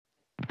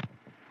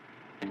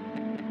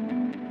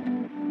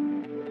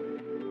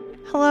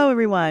Hello,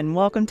 everyone.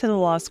 Welcome to the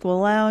Law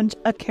School Lounge,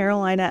 a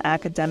Carolina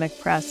Academic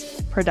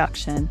Press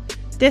production.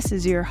 This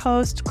is your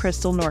host,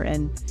 Crystal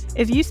Norton.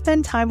 If you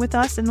spend time with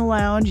us in the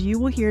lounge, you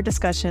will hear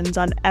discussions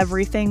on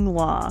everything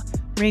law,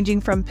 ranging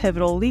from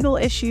pivotal legal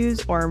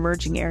issues or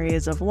emerging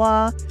areas of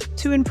law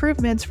to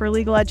improvements for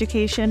legal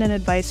education and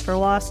advice for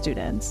law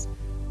students.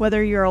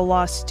 Whether you're a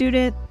law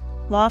student,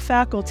 law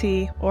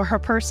faculty, or a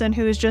person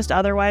who is just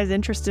otherwise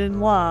interested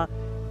in law,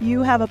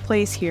 you have a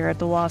place here at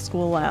the Law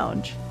School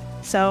Lounge.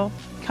 So,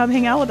 come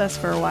hang out with us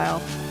for a while.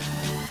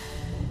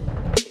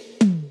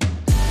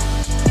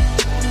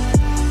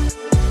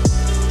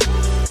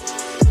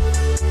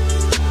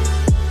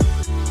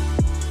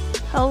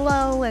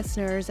 Hello,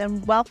 listeners,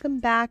 and welcome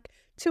back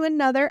to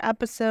another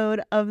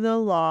episode of the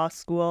Law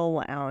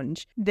School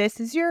Lounge.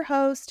 This is your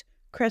host,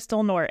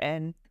 Crystal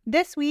Norton.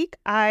 This week,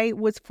 I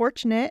was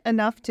fortunate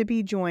enough to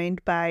be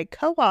joined by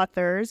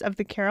co-authors of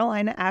the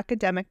Carolina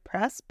Academic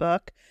Press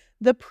book,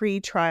 The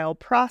Pretrial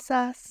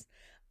Process.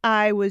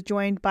 I was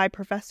joined by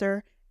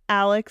Professor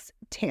Alex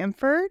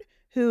Tanford,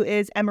 who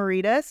is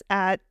emeritus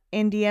at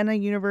Indiana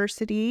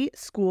University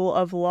School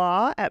of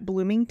Law at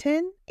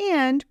Bloomington,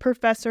 and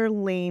Professor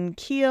Lane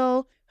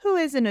Keele, who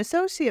is an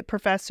associate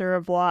professor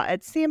of law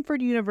at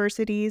Tanford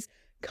University's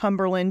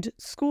Cumberland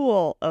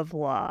School of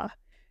Law.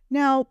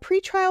 Now,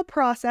 pretrial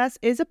process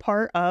is a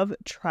part of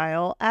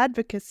trial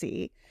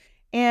advocacy.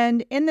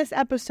 And in this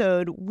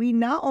episode, we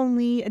not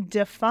only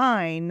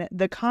define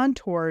the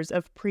contours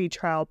of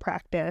pretrial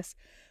practice,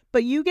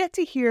 but you get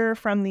to hear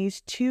from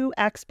these two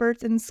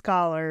experts and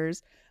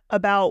scholars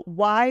about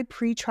why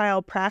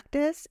pretrial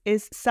practice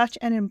is such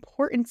an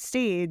important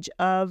stage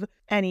of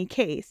any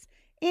case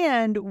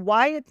and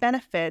why it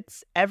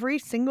benefits every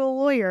single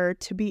lawyer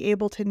to be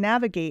able to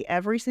navigate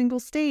every single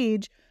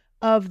stage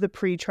of the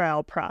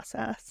pretrial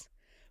process.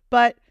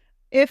 But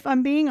if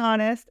I'm being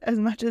honest, as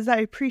much as I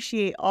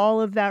appreciate all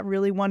of that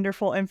really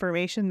wonderful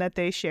information that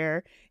they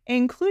share,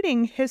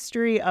 including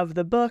history of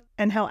the book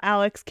and how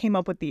Alex came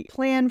up with the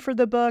plan for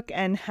the book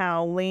and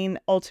how Lane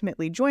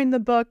ultimately joined the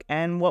book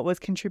and what was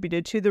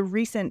contributed to the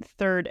recent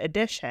third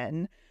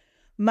edition,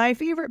 my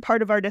favorite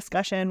part of our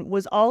discussion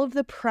was all of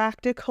the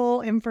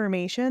practical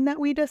information that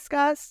we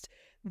discussed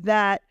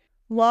that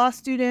law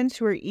students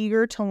who are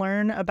eager to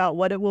learn about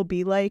what it will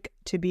be like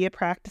to be a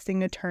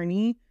practicing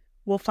attorney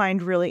will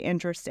find really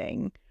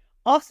interesting.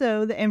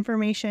 Also, the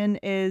information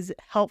is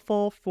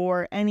helpful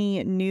for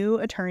any new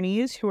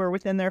attorneys who are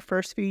within their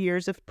first few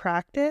years of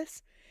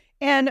practice.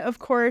 And of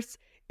course,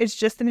 it's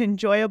just an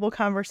enjoyable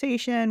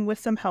conversation with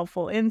some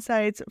helpful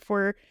insights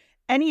for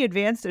any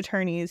advanced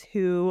attorneys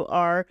who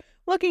are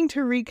looking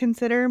to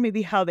reconsider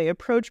maybe how they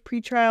approach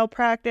pretrial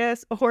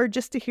practice, or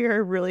just to hear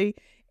a really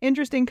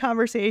interesting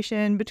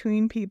conversation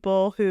between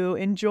people who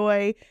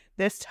enjoy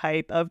this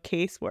type of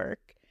casework.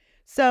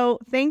 So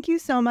thank you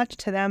so much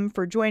to them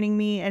for joining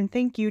me, and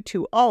thank you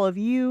to all of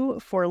you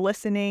for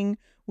listening.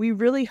 We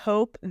really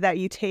hope that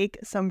you take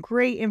some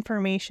great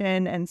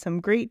information and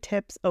some great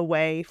tips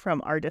away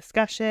from our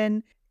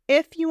discussion.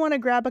 If you want to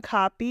grab a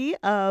copy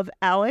of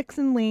Alex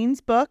and Lane's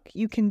book,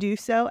 you can do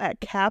so at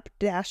cap-press.com.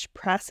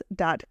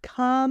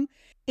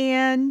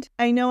 And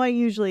I know I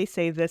usually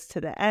save this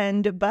to the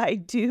end, but I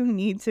do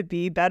need to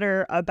be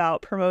better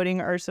about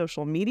promoting our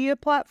social media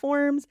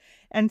platforms.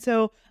 And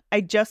so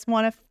I just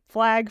want to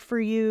flag for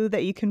you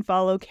that you can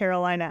follow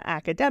Carolina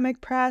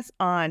Academic Press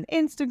on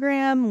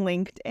Instagram,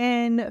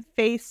 LinkedIn,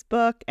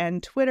 Facebook,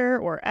 and Twitter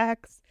or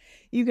X.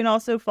 You can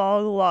also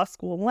follow the Law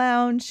School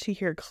Lounge to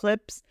hear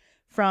clips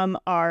from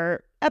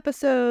our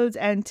episodes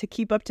and to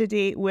keep up to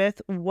date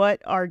with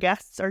what our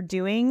guests are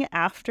doing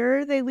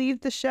after they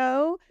leave the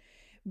show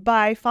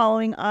by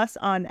following us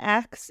on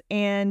X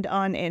and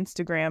on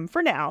Instagram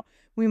for now.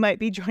 We might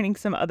be joining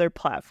some other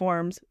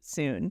platforms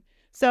soon.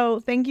 So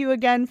thank you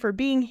again for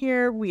being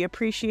here. We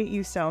appreciate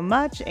you so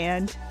much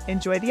and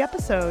enjoy the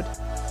episode.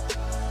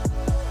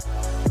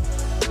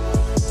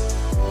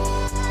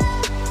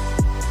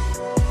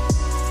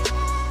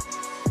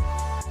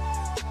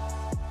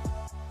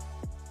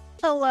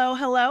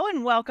 Hello,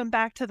 and welcome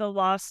back to the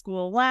Law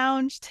School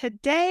Lounge.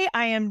 Today,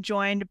 I am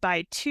joined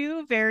by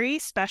two very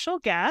special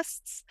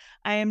guests.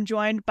 I am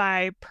joined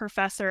by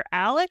Professor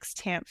Alex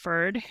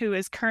Tanford, who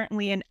is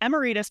currently an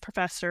emeritus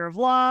professor of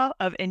law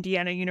of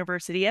Indiana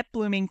University at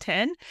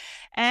Bloomington.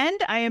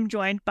 And I am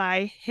joined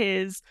by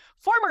his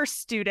former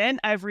student,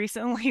 I've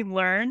recently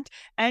learned,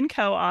 and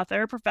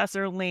co-author,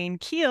 Professor Lane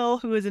Keele,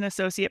 who is an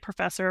associate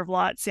professor of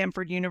law at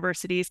Tanford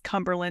University's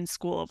Cumberland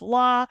School of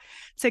Law.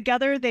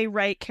 Together, they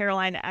write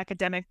Carolina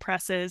Academic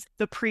Press's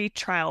The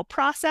Pretrial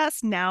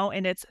Process, now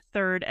in its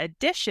third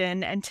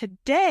edition. And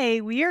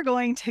today, we are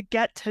going to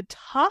get to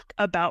talk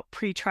about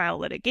pretrial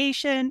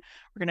litigation.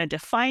 We're going to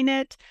define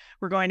it.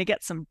 We're going to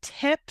get some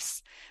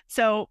tips.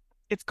 So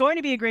it's going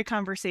to be a great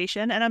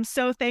conversation, and I'm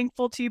so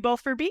thankful to you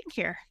both for being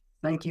here.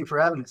 Thank you for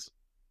having us.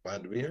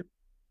 Glad to be here.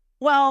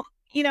 Well,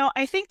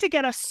 I think to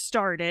get us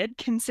started,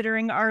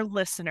 considering our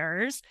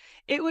listeners,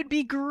 it would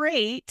be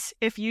great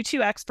if you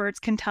two experts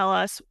can tell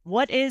us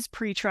what is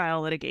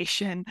pretrial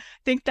litigation. I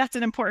think that's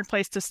an important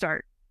place to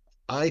start.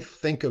 I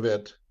think of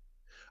it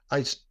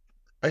I,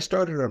 I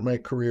started out my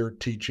career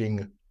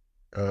teaching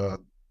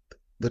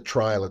the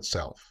trial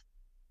itself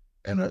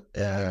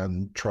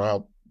and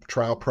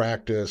trial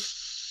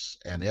practice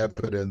and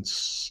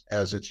evidence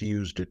as it's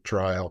used at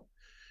trial.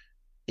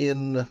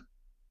 In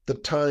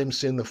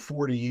the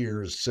 40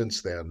 years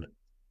since then,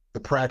 the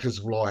practice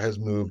of law has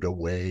moved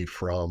away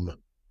from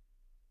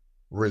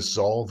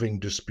resolving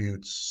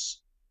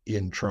disputes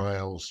in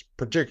trials,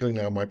 particularly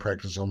now my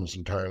practice is almost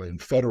entirely in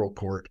federal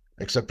court,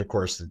 except of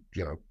course,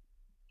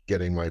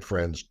 getting my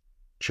friends'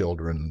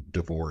 children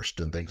divorced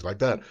and things like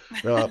that.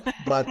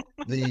 But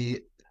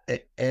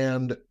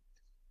and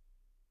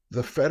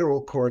the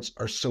federal courts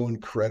are so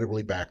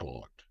incredibly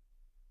backlogged.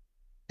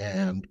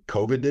 And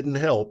COVID didn't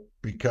help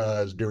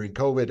because during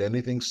COVID,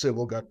 anything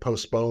civil got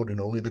postponed and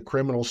only the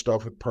criminal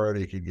stuff with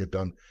party could get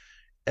done.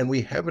 And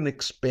we haven't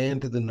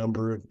expanded the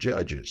number of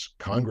judges.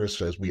 Congress,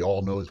 as we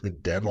all know, has been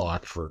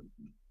deadlocked for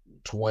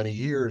 20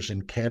 years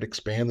and can't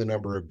expand the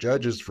number of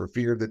judges for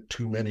fear that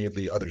too many of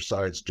the other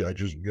side's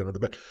judges get on the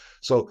bench.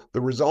 So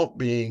the result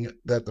being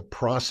that the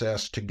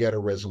process to get a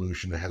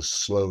resolution has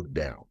slowed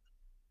down.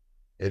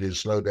 It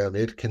is slowed down.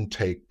 It can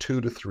take 2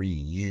 to 3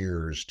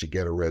 years to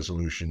get a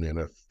resolution in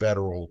a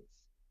federal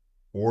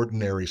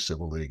ordinary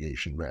civil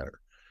litigation matter.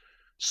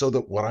 So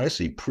that what I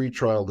see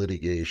pretrial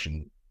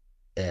litigation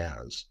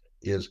as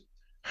is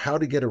how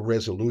to get a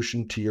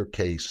resolution to your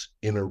case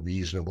in a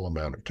reasonable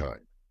amount of time.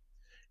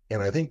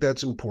 And I think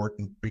that's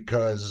important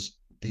because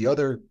the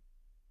other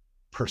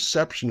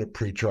perception of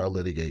pretrial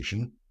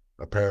litigation,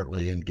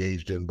 apparently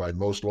engaged in by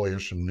most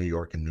lawyers from New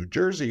York and New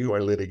Jersey who I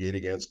litigate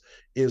against,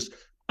 is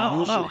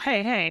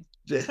hey.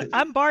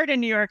 I'm barred in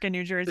New York and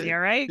New Jersey, all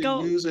right?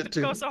 Go so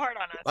hard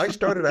on us. I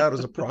started out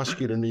as a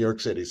prosecutor in New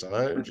York City, so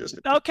I'm just...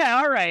 Okay,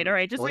 all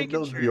right. Just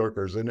making sure. New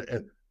Yorkers,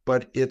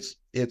 but it's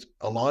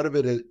a lot of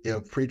it is,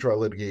 pretrial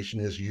litigation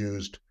is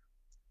used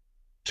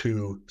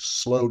to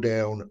slow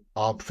down,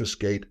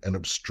 obfuscate, and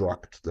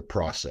obstruct the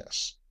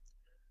process.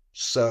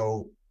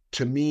 So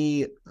to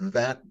me,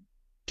 that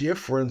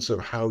difference of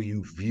how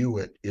you view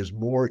it is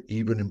more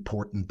even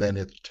important than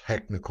its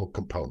technical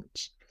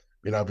components.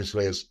 I mean,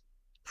 obviously, as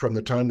from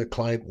the time the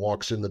client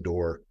walks in the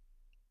door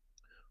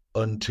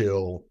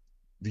until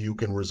you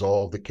can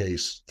resolve the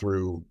case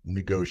through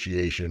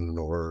negotiation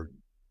or,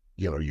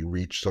 you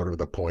reach sort of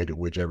the point at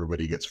which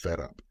everybody gets fed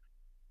up.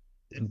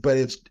 But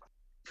it's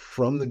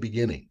from the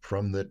beginning,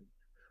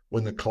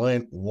 when the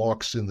client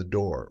walks in the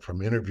door,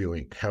 from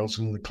interviewing,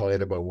 counseling the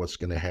client about what's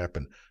going to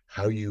happen,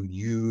 how you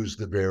use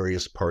the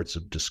various parts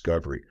of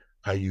discovery,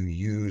 how you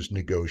use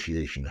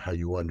negotiation, how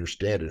you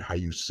understand it, how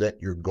you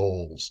set your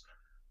goals.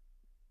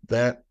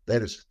 That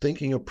is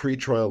thinking of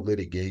pretrial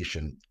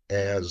litigation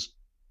as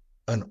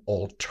an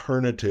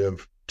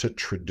alternative to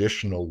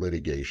traditional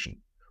litigation,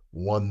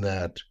 one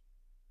that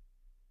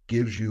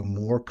gives you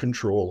more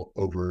control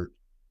over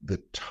the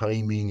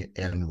timing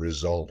and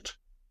result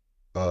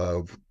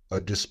of a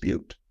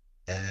dispute.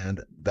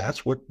 And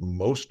that's what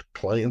most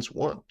clients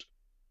want.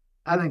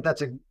 I think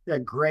that's a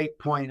great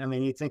point. I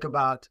mean, you think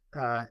about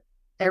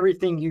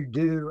everything you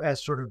do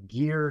as sort of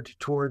geared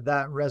toward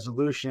that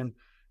resolution.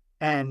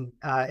 And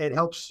it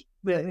helps,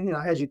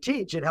 as you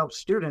teach, it helps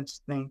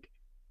students think,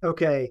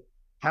 okay,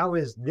 how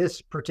is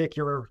this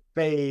particular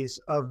phase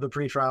of the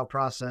pretrial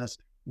process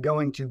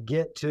going to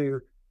get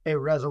to a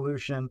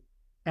resolution?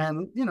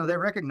 And, they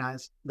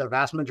recognize the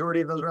vast majority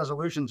of those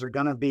resolutions are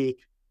going to be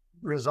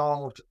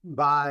resolved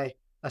by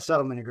a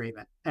settlement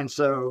agreement. And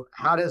so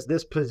how does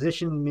this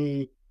position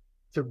me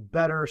to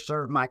better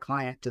serve my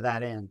client to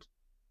that end?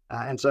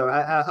 And so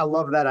I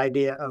love that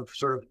idea of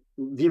sort of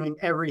viewing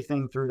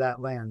everything through that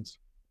lens.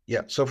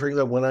 Yeah. So for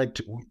example,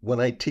 when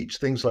I teach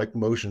things like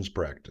motions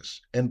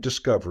practice and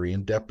discovery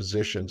and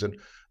depositions, and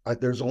I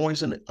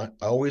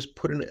always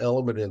put an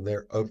element in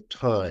there of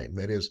time.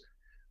 That is,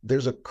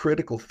 there's a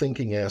critical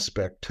thinking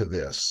aspect to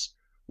this,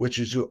 which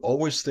is you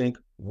always think,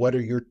 what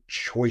are your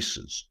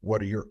choices?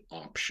 What are your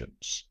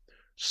options?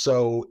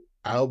 So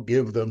I'll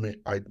give them,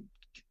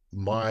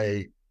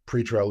 my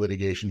pretrial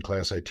litigation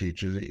class I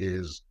teach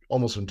is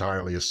almost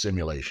entirely a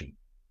simulation.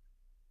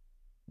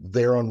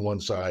 They're on one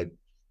side,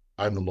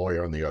 I'm the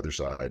lawyer on the other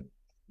side.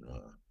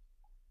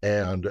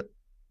 And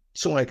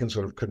so I can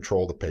sort of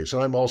control the pace.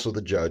 And I'm also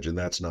the judge, and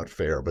that's not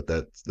fair, but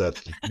that's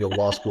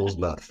law school is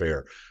not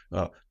fair.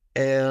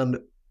 And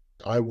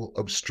I will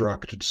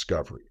obstruct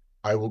discovery.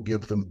 I will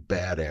give them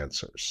bad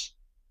answers.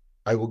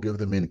 I will give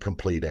them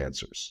incomplete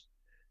answers.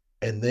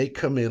 And they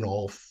come in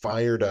all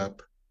fired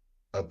up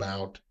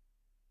about,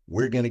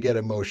 we're going to get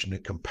a motion to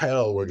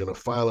compel, we're going to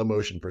file a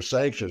motion for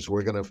sanctions,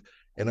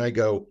 and I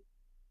go,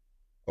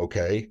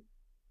 okay,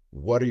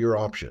 what are your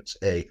options?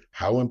 A,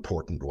 how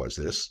important was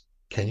this?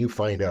 Can you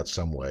find out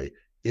some way?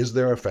 Is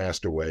there a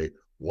faster way?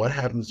 What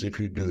happens if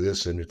you do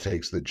this and it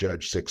takes the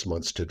judge 6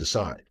 months to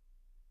decide?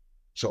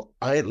 So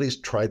I at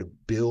least try to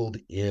build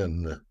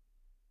in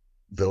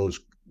those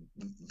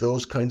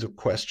kinds of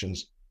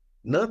questions.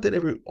 Not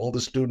that all the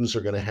students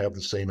are going to have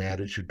the same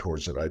attitude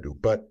towards it I do,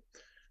 but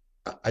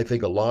I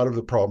think a lot of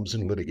the problems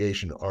in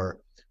litigation are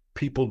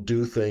people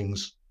do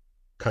things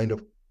kind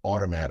of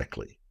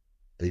automatically.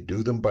 They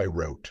do them by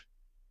rote.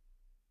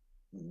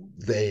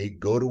 They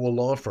go to a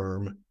law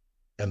firm,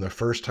 and the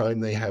first time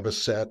they have a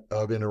set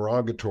of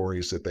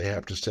interrogatories that they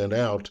have to send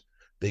out,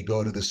 they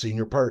go to the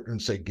senior partner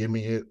and say, give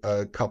me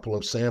a couple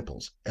of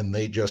samples, and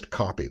they just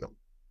copy them.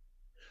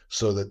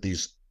 So that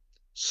these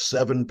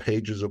 7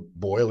 pages of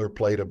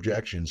boilerplate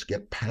objections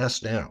get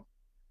passed down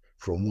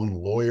from one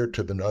lawyer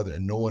to the other,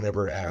 and no one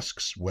ever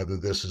asks whether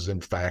this is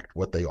in fact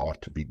what they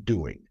ought to be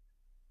doing.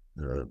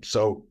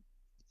 So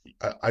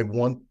I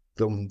want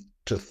them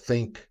to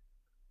think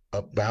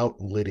about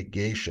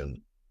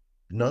litigation,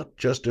 not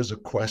just as a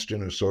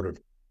question of sort of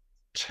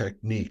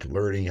technique,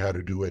 learning how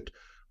to do it,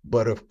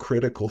 but of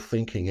critical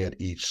thinking at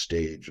each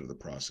stage of the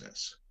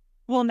process.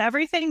 Well, and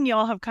everything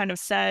y'all have kind of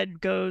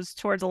said goes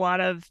towards a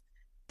lot of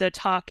the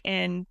talk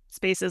in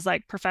spaces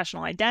like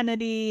professional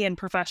identity and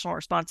professional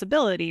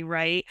responsibility,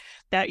 right?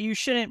 That you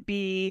shouldn't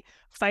be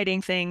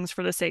fighting things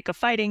for the sake of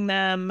fighting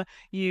them.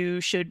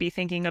 You should be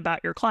thinking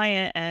about your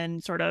client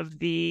and sort of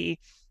the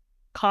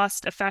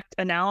cost effect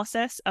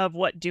analysis of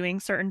what doing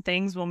certain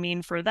things will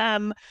mean for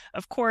them.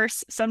 Of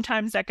course,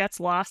 sometimes that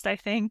gets lost, I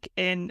think,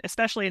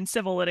 especially in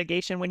civil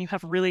litigation when you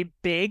have really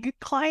big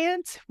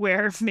clients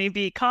where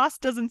maybe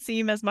cost doesn't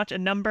seem as much a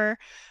number.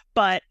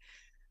 But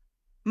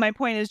my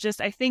point is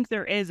just, I think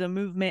there is a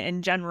movement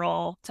in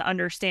general to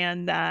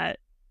understand that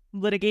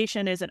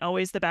litigation isn't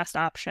always the best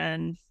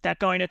option, that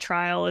going to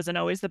trial isn't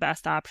always the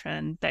best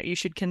option, that you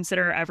should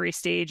consider every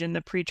stage in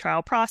the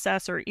pretrial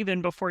process, or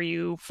even before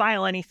you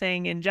file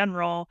anything in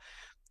general,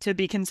 to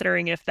be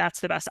considering if that's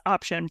the best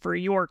option for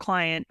your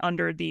client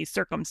under these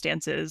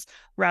circumstances,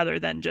 rather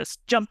than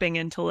just jumping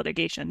into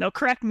litigation. Now,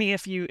 correct me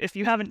if you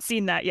haven't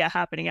seen that yet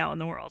happening out in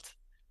the world.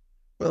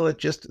 Well, it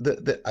just,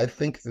 I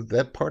think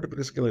that part of it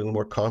is getting a little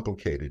more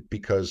complicated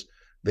because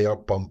they are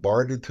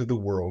bombarded through the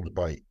world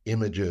by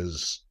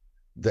images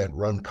that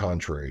run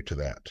contrary to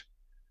that.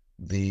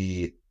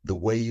 The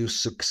way you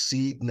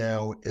succeed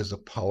now as a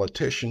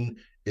politician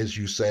is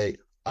you say,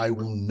 I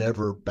will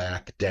never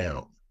back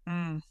down.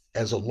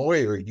 As a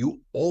lawyer, you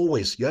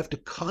have to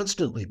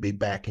constantly be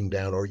backing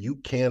down, or you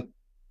can't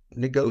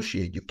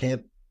negotiate. You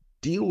can't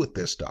deal with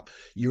this stuff.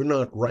 You're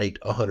not right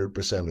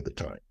 100% of the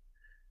time.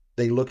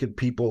 They look at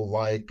people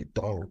like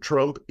Donald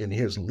Trump and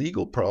his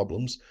legal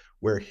problems,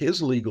 where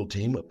his legal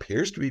team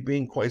appears to be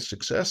being quite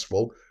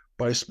successful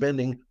by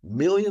spending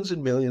millions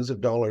and millions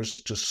of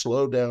dollars to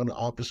slow down,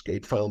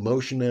 obfuscate, file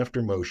motion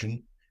after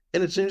motion,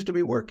 and it seems to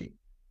be working.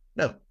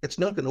 Now, it's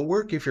not going to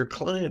work if your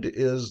client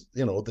is,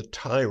 the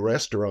Thai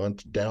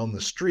restaurant down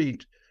the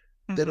street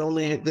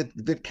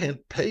that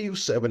can't pay you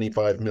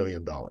 $75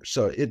 million.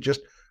 So it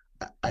just,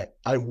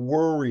 I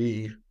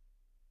worry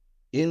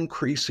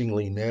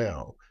increasingly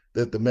now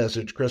that the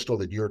message, Crystal,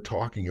 that you're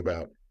talking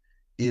about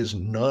is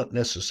not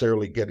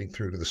necessarily getting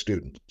through to the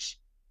students.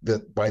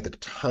 That by the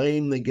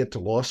time they get to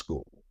law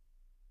school,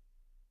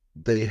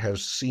 they have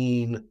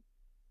seen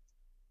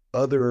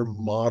other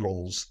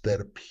models that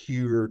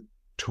appear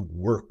to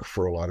work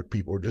for a lot of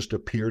people, or just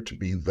appear to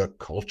be the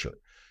culture.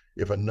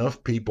 If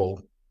enough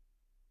people,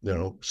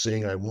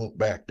 seeing I won't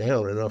back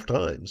down enough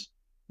times,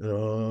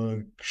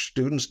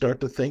 students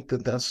start to think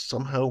that that's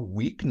somehow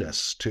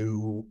weakness,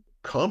 to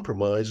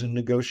compromise in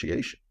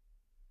negotiation.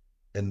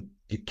 And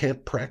you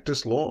can't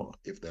practice law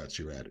if that's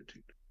your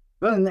attitude.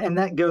 Well, and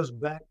that goes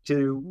back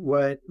to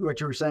what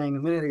you were saying a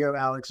minute ago,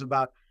 Alex,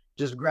 about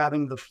just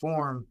grabbing the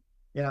form.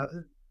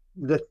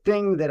 The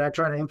thing that I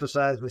try to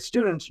emphasize with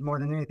students more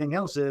than anything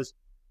else is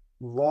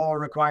law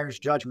requires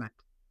judgment.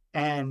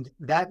 And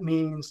that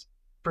means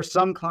for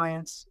some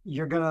clients,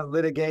 you're going to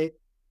litigate,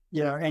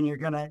 and you're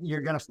going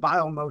to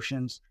file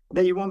motions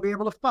that you won't be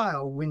able to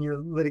file when you're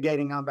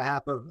litigating on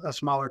behalf of a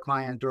smaller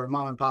client or a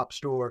mom and pop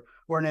store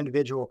or an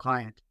individual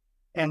client.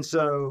 And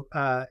so,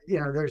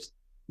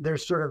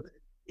 there's sort of,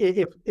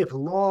 if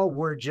law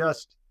were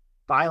just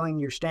filing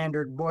your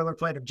standard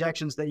boilerplate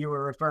objections that you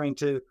were referring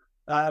to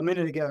a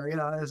minute ago,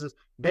 this is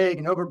big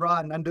and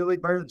overbroad and unduly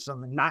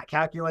burdensome and not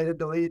calculated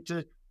to lead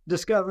to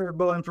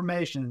discoverable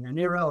information and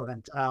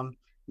irrelevant,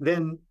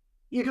 then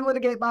you can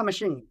litigate by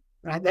machine,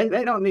 right?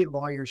 They don't need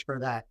lawyers for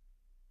that.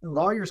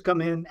 Lawyers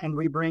come in and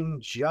we bring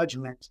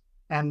judgment,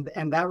 and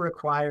that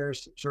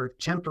requires sort of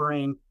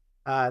tempering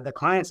the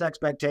client's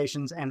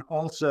expectations and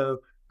also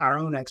our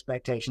own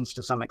expectations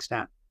to some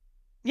extent.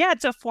 Yeah,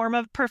 it's a form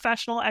of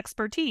professional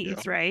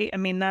expertise, right? I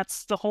mean,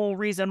 that's the whole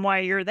reason why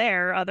you're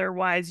there.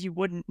 Otherwise, you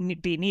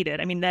wouldn't be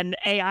needed. I mean, then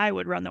AI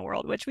would run the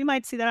world, which we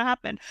might see that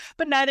happen,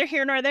 but neither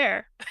here nor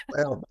there.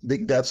 Well, I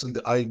think that's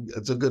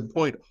a good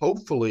point.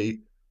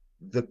 Hopefully,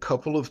 the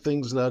couple of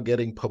things now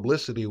getting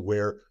publicity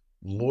where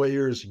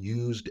lawyers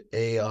used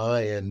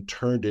AI and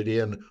turned it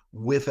in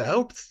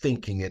without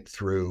thinking it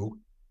through,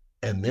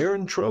 and they're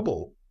in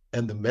trouble,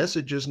 and the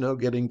message is now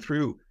getting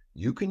through.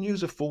 You can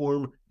use a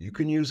form, you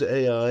can use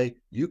AI,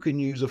 you can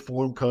use a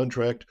form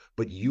contract,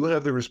 but you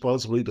have the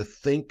responsibility to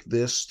think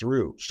this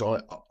through.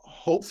 So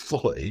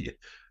hopefully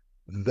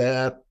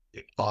that,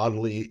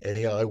 oddly,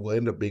 AI will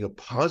end up being a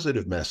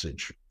positive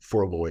message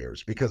for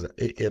lawyers, because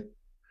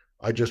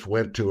I just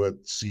went to a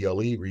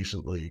CLE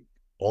recently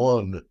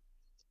on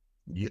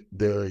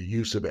the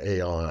use of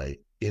AI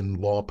in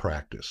law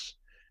practice,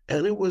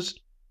 and it was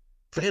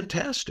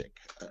fantastic.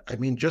 I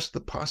mean, just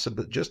the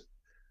possibility, just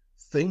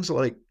things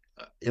like,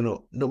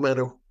 no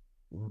matter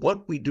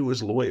what we do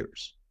as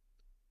lawyers,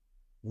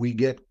 we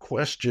get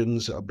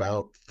questions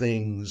about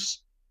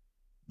things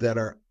that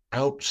are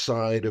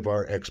outside of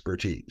our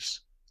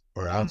expertise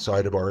or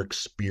outside of our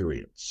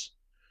experience.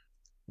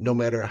 No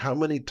matter how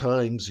many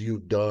times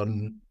you've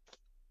done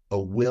a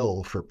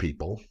will for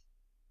people.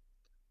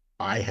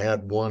 I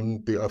had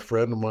a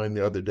friend of mine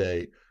the other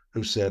day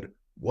who said,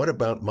 "What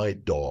about my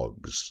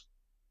dogs?"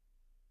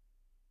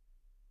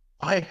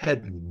 I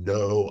had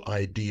no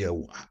idea.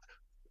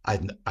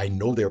 I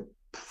know their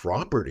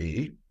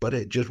property, but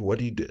it just what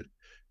he did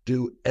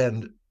do.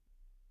 And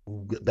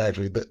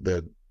actually,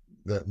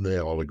 they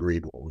all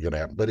agreed what was going to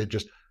happen.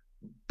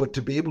 But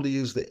to be able to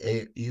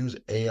use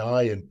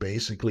AI and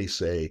basically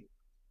say,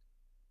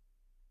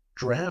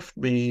 draft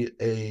me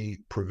a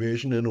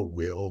provision in a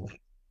will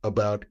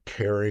about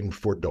caring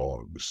for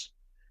dogs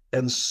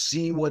and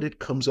see what it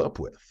comes up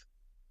with.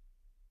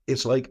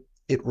 It's like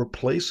it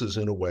replaces,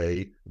 in a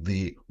way,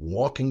 the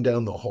walking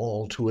down the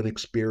hall to an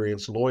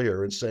experienced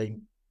lawyer and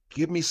saying,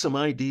 give me some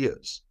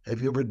ideas.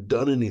 Have you ever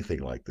done anything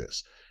like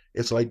this?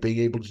 It's like being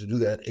able to do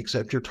that,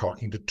 except you're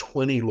talking to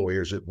 20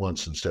 lawyers at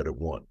once instead of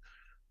one.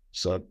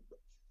 So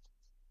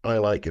I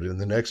like it. In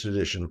the next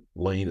edition,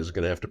 Lane is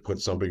going to have to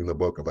put something in the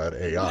book about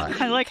AI.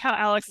 I like how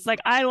Alex is like,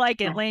 I like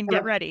it. Lane,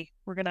 get ready.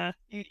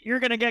 You're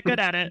going to get good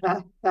at it.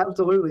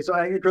 Absolutely. So,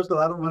 Crystal,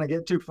 I don't want to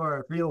get too far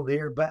afield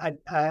here, but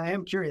I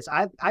am curious.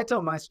 I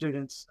tell my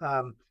students,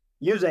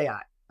 use AI.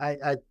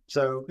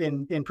 So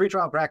in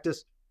pretrial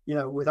practice,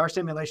 with our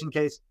simulation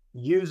case,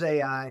 use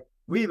AI.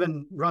 We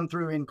even run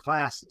through in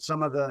class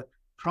some of the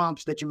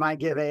prompts that you might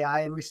give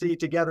AI, and we see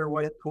together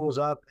what it pulls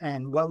up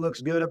and what looks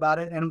good about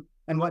it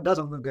and what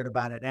doesn't look good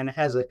about it. And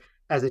as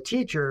a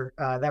teacher,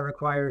 that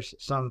requires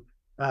some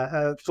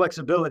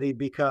flexibility,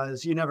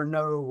 because you never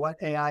know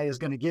what AI is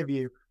going to give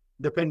you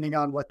depending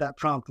on what that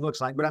prompt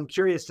looks like. But I'm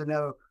curious to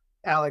know,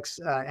 Alex,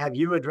 have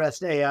you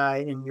addressed AI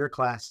in your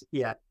class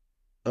yet?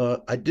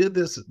 I did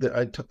this.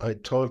 I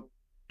taught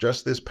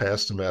just this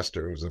past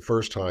semester. It was the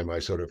first time I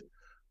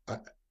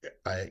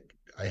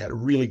had a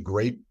really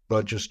great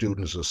bunch of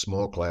students, a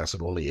small class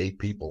of only 8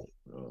 people.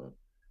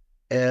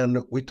 And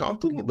we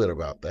talked a little bit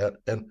about that.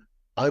 And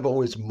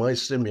my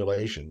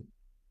simulation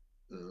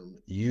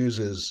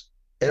uses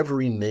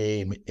every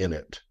name in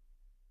it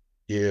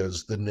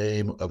is the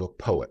name of a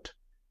poet.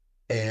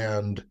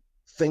 And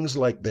things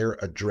like their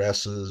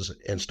addresses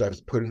and stuff,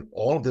 put in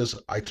all of this.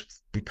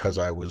 Because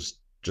I was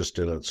just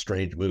in a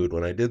strange mood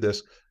when I did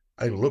this,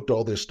 I looked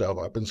all this stuff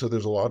up. And so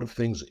there's a lot of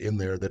things in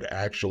there that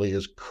actually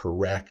is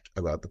correct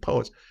about the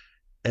poets.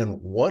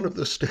 And one of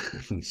the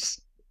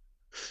students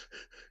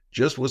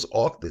just was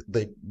off.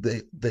 They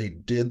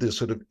did this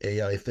sort of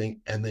AI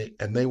thing, and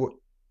they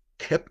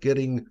kept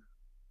getting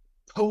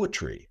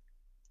poetry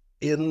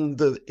in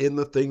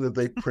the thing that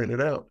they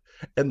printed out,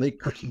 and they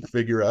couldn't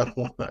figure out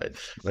why.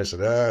 And I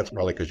said, it's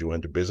probably because you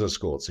went to business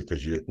school. It's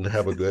because you didn't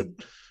have a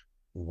good,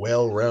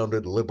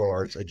 well-rounded liberal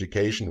arts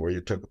education where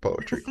you took a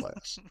poetry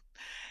class.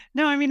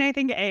 No, I mean, I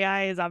think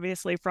AI is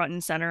obviously front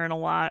and center in a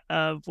lot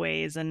of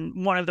ways.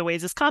 And one of the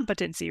ways is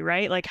competency,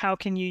 right? Like, how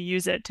can you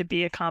use it to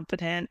be a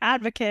competent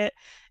advocate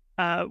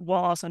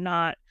while also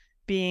not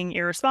being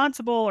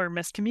irresponsible or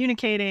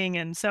miscommunicating,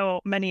 and so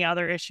many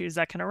other issues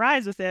that can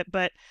arise with it.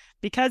 But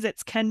because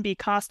it can be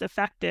cost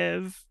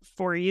effective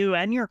for you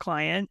and your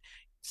client,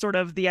 sort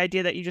of the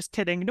idea that you just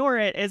could ignore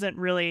it isn't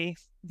really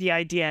the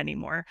idea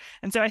anymore.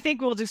 And so I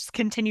think we'll just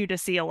continue to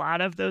see a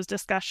lot of those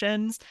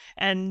discussions.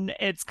 And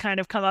it's kind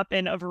of come up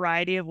in a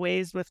variety of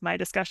ways with my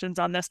discussions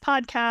on this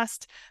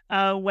podcast,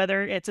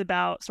 whether it's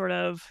about sort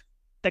of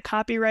the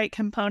copyright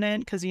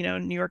component, because,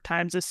 New York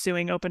Times is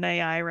suing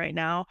OpenAI right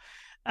now,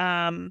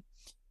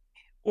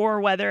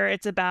 or whether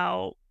it's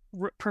about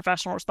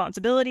professional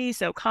responsibility,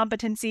 so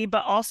competency,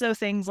 but also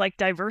things like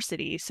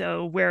diversity.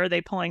 So where are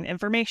they pulling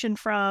information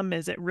from?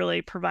 Is it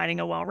really providing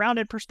a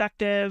well-rounded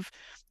perspective?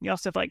 You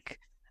also have like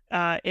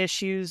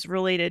issues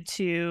related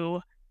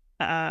to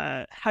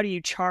how do you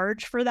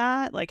charge for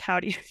that? Like, how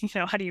do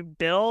you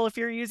bill if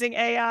you're using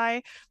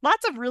AI?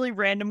 Lots of really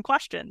random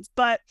questions.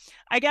 But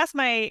I guess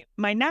my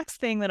next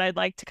thing that I'd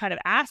like to kind of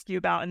ask you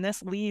about, and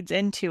this leads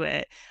into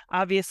it,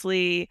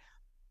 obviously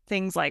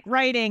things like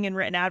writing and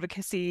written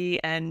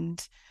advocacy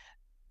and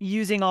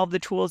using all of the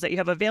tools that you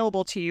have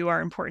available to you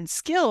are important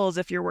skills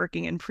if you're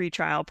working in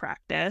pretrial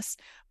practice.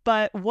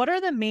 But what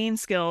are the main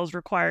skills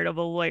required of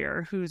a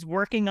lawyer who's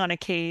working on a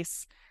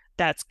case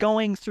that's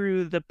going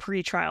through the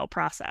pretrial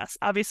process?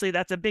 Obviously,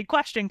 that's a big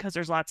question because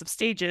there's lots of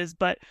stages,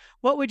 but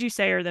what would you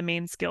say are the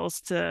main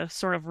skills to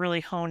sort of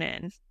really hone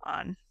in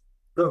on?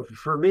 So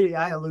for me,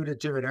 I alluded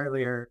to it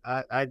earlier.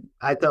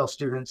 I tell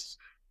students,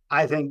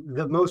 I think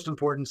the most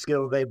important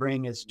skill they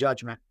bring is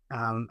judgment.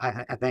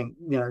 I think,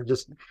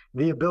 just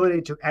the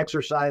ability to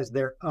exercise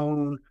their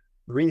own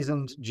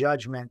reasoned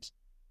judgment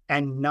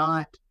and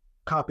not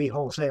copy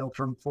wholesale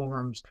from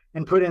forms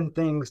and put in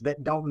things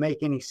that don't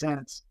make any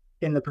sense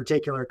in the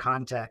particular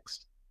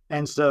context.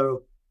 And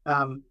so,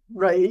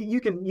 right, you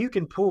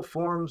can pull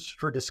forms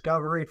for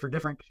discovery for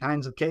different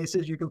kinds of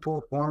cases. You can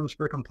pull forms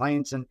for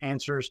complaints and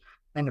answers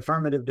and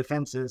affirmative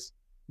defenses.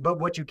 But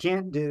what you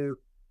can't do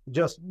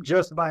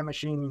just by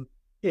machining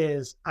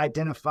is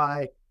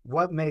identify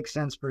what makes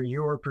sense for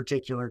your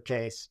particular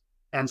case.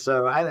 And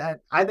so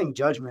I think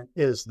judgment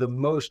is the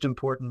most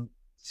important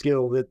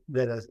skill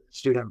that a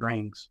student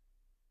brings.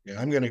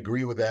 Yeah, I'm going to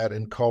agree with that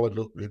and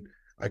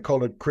I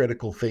call it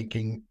critical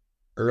thinking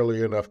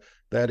early enough.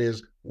 That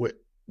is,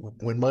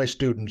 when my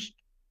students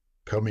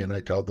come in, I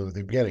tell them at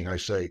the beginning, I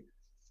say,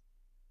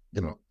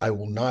 I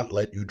will not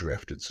let you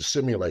drift. It's a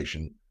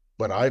simulation,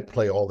 but I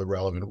play all the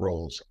relevant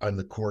roles. I'm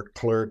the court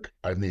clerk.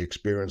 I'm the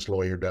experienced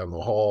lawyer down the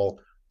hall.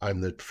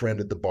 I'm the friend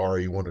at the bar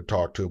you want to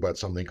talk to about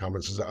something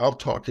common sense. I'll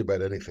talk to you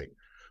about anything.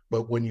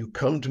 But when you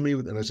come to me,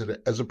 and I said,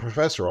 as a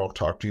professor, I'll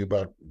talk to you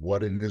about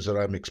what it is that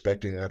I'm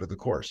expecting out of the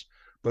course.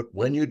 But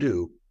when you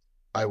do,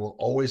 I will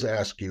always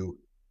ask you,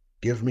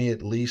 give me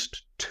at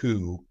least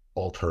 2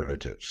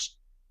 alternatives,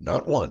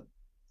 not 1,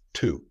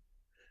 2.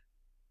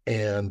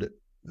 And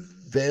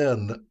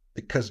then,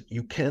 because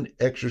you can't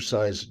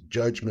exercise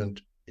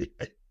judgment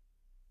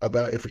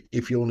about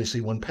if you only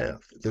see one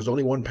path. If there's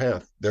only one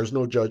path, there's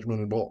no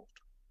judgment involved.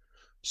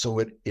 So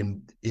it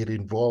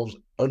involves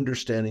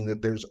understanding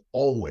that there's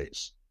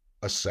always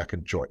a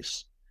second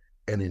choice.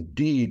 And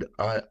indeed,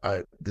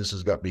 this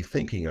has got me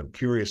thinking. I'm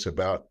curious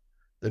about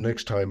the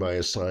next time I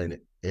assign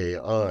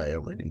AI,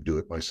 I'm going to do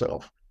it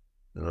myself,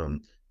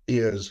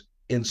 is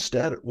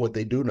instead what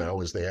they do now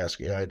is they ask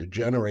AI to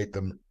generate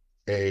them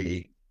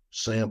a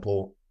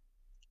sample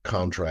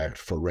contract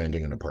for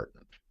renting an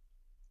apartment.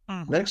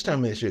 Mm-hmm. Next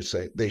time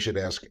they should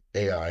ask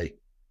AI,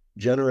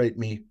 generate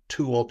me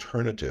 2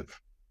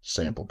 alternative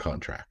sample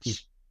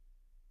contracts.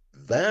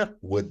 That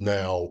would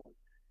now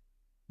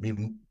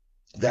mean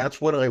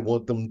that's what I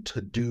want them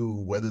to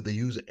do, whether they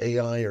use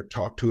AI or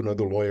talk to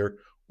another lawyer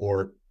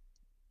or,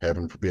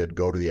 heaven forbid,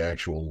 go to the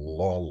actual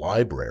law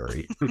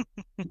library.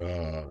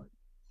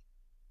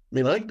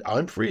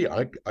 I'm free.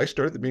 I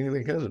start at the beginning of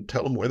the case and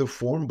tell them where the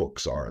form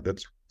books are.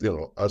 That's,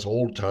 us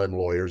old time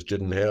lawyers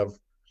didn't have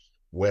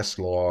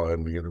Westlaw,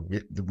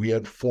 and we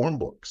had form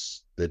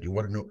books that you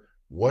want to know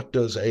what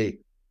does a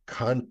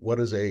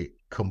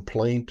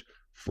complaint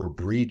for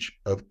breach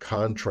of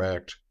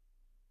contract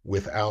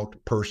without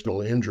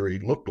personal injury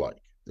look like.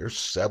 There's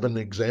 7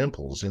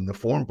 examples in the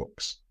form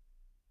books,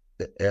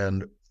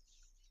 and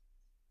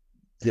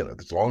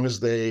as long as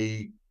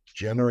they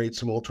generate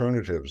some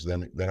alternatives,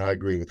 then I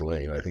agree with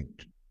Elaine. I think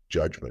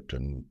judgment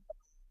and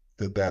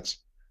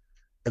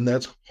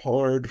that's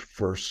hard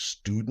for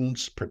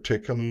students,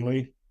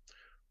 particularly.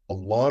 A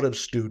lot of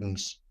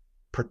students,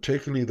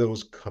 particularly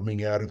those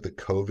coming out of the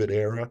COVID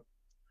era,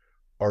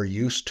 are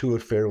used to a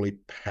fairly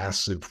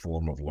passive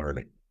form of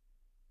learning.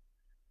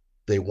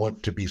 They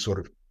want to be sort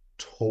of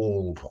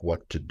told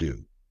what to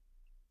do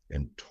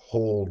and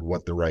told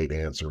what the right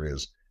answer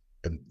is.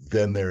 And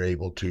then they're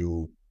able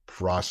to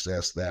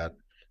process that.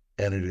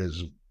 And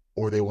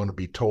or they want to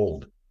be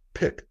told,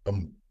 pick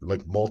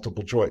like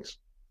multiple choice,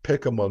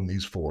 pick among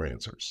these 4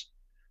 answers.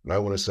 And I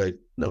want to say,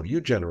 no,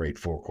 you generate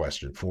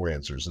 4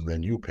 answers, and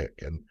then you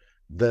pick. And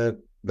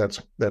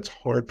that's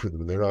hard for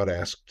them. They're not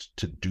asked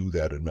to do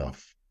that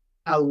enough.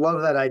 I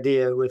love that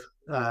idea with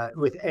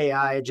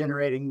AI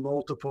generating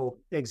multiple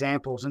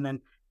examples, and then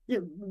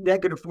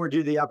that could afford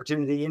you the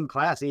opportunity in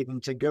class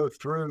even to go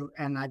through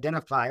and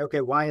identify,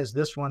 okay, why is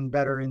this one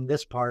better in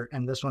this part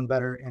and this one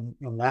better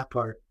in that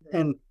part?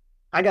 And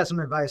I got some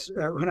advice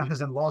when I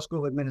was in law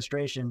school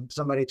administration.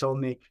 Somebody told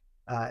me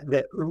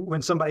that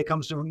when somebody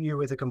comes to you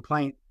with a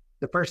complaint,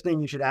 the first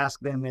thing you should ask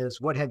them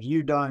is, what have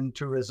you done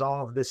to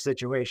resolve this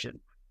situation?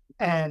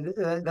 And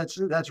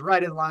that's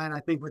right in line, I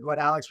think, with what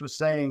Alex was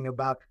saying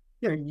about,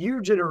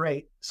 you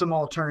generate some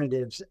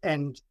alternatives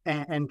and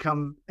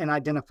come and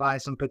identify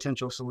some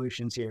potential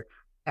solutions here.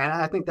 And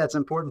I think that's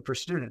important for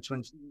students.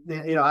 When,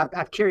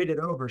 I've carried it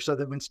over so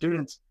that when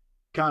students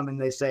come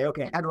and they say,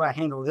 okay, how do I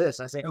handle this?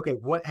 I say, okay,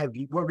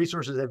 what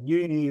resources have you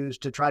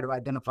used to try to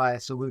identify a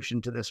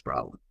solution to this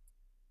problem?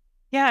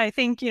 Yeah, I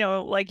think,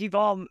 like you've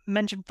all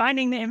mentioned,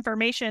 finding the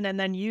information and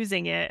then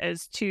using it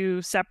as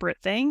 2 separate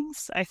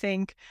things. I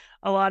think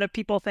a lot of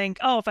people think,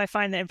 oh, if I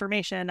find the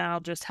information,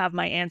 I'll just have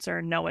my answer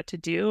and know what to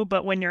do.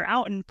 But when you're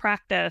out in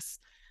practice,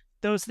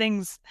 those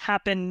things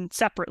happen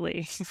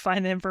separately. You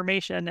find the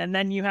information and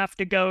then you have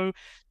to go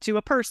to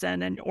a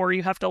person or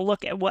you have to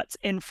look at what's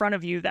in front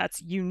of you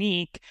that's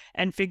unique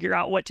and figure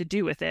out what to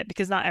do with it,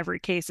 because not every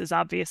case is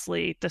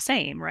obviously the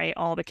same, right?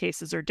 All the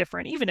cases are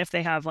different, even if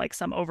they have like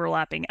some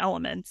overlapping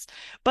elements.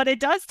 But it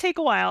does take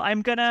a while.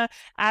 I'm going to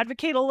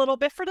advocate a little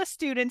bit for the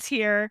students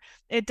here.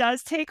 It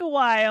does take a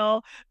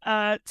while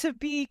to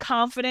be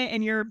confident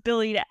in your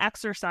ability to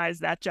exercise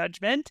that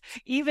judgment,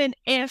 even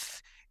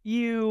if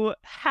you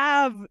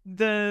have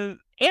the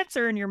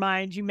answer in your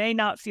mind. You may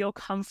not feel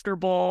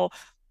comfortable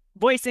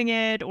voicing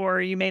it, or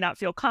you may not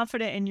feel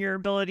confident in your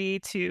ability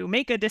to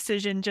make a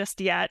decision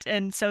just yet.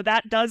 And so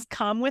that does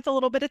come with a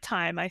little bit of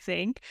time, I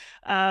think.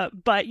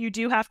 But you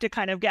do have to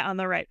kind of get on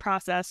the right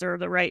process, or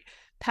the right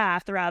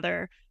path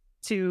rather,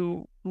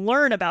 to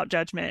learn about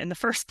judgment in the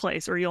first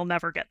place, or you'll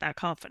never get that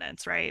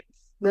confidence, right?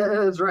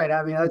 That's right.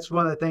 I mean, that's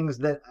one of the things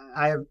that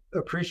I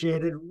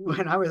appreciated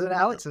when I was in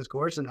Alex's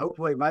course, and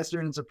hopefully my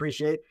students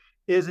appreciate,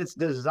 is it's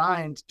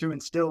designed to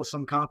instill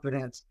some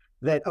confidence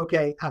that,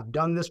 okay, I've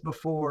done this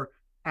before,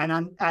 and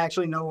I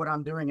actually know what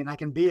I'm doing, and I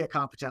can be a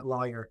competent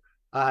lawyer.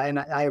 And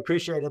I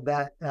appreciated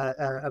that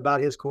about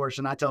his course.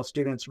 And I tell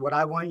students, what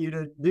I want you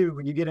to do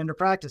when you get into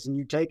practice and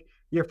you take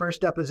your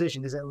first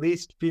deposition is at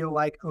least feel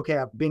like, okay,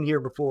 I've been here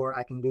before,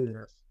 I can do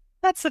this.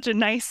 That's such a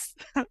nice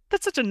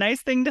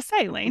thing to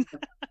say, Lane.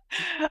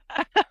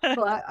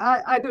 Well,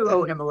 I do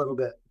owe him a little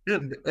bit.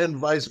 And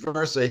vice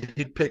versa.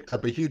 He picked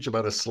up a huge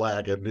amount of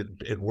slack in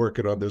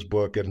working on this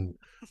book and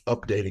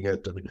updating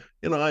it. I mean,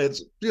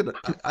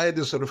 I had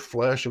this sort of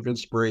flash of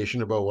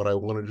inspiration about what I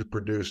wanted to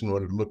produce and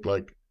what it looked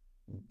like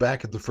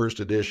back at the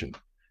first edition.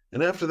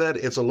 And after that,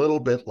 it's a little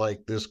bit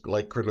like this,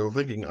 like critical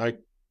thinking. I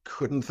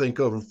couldn't think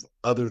of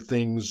other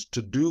things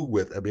to do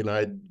with. I mean,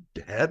 I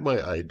had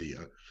my idea.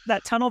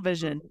 That tunnel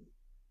vision.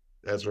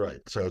 That's right.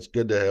 So it's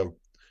good to have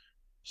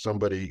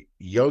somebody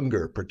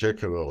younger,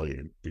 particularly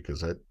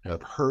because I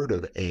have heard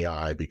of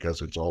AI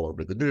because it's all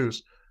over the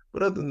news.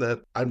 But other than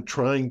that, I'm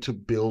trying to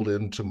build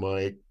into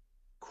my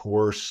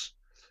course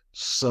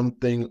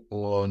something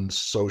on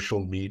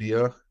social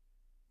media.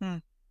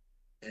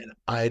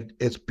 And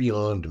it's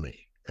beyond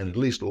me. And at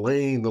least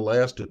Lane, the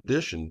last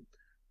edition,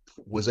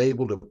 was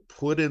able to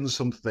put in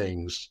some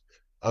things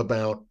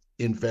about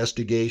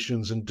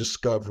investigations and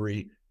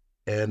discovery,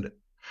 and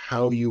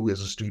how you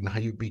as a student, how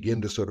you begin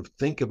to sort of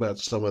think about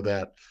some of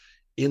that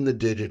in the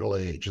digital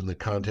age, in the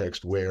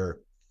context where,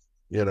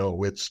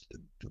 it's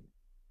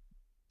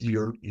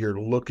you're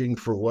looking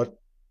for what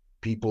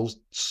people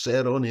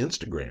said on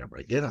Instagram,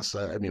 I guess.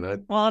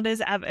 Well,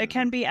 it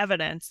can be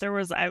evidence.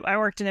 I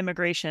worked in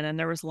immigration, and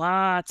there was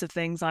lots of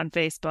things on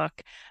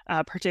Facebook,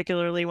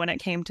 particularly when it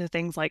came to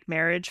things like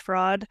marriage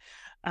fraud.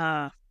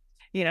 They're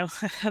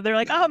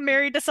like, oh, I'm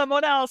married to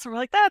someone else. And we're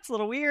like, that's a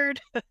little weird.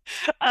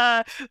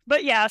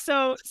 But yeah,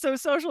 so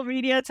social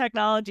media,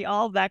 technology,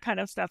 all of that kind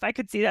of stuff, I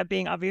could see that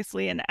being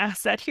obviously an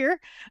asset here.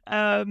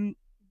 I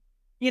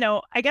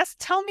guess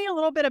tell me a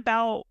little bit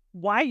about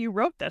why you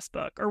wrote this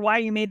book, or why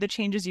you made the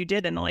changes you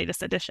did in the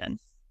latest edition.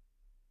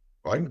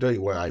 Well, I can tell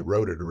you why I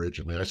wrote it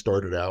originally. I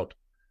started out,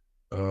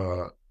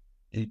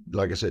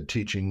 like I said,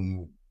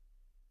 teaching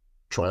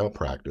trial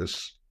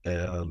practice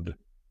and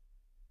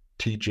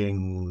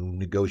teaching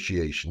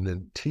negotiation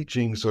and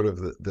teaching sort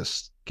of the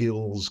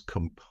skills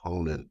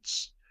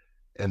components,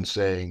 and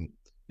saying,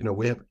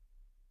 we have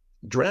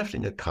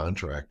drafting a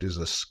contract is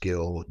a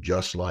skill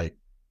just like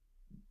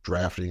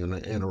drafting an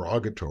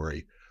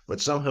interrogatory, but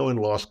somehow in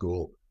law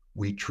school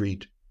we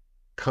treat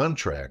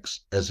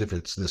contracts as if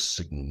it's this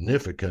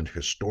significant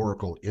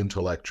historical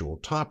intellectual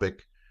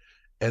topic,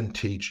 and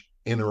teach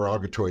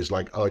interrogatories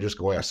like, oh, just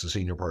go ask the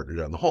senior partner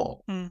down the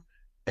hall.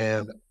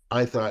 And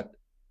I thought,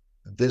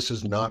 this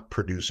is not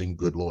producing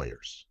good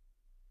lawyers.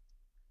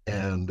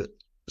 And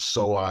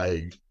so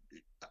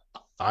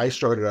I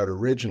started out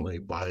originally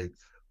by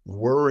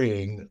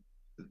worrying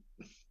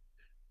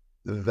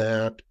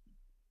that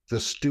the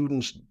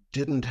students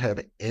didn't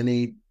have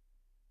any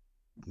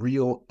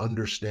real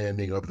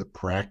understanding of the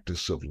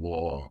practice of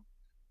law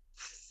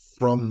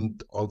from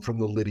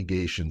the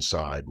litigation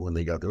side when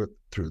they got there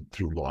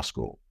through law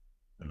school.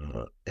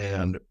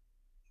 And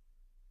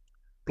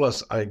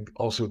plus, I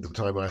also at the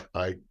time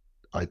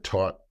I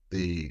taught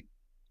the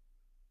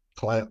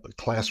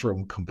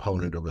classroom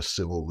component of a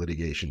civil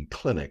litigation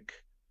clinic.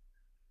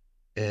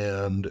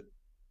 And,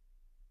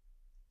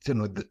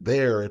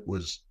 there it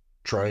was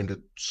trying to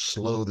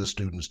slow the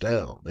students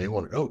down. They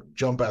want to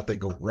jump out, they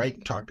go right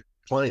and talk to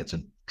clients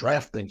and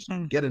draft things,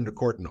 get into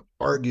court and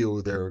argue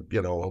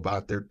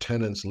about their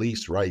tenants'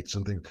 lease rights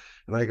and things.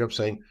 And I kept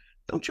saying,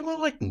 don't you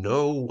want to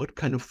know what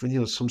kind of,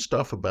 some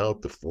stuff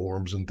about the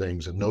forms and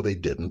things? And no, they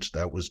didn't.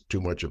 That was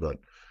too much of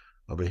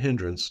a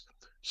hindrance.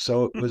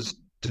 So it was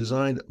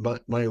designed,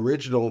 my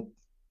original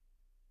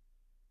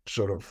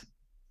sort of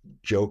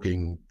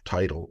joking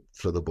title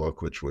for the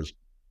book, which was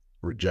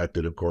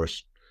rejected, of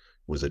course,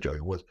 was a joke,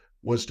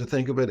 was to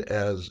think of it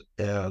as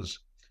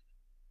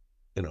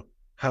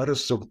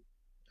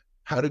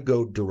how to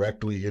go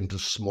directly into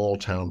small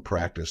town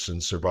practice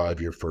and survive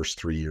your first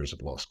 3 years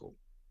of law school.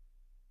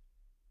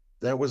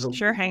 That was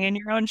hanging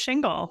your own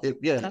shingle.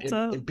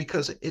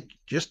 Because it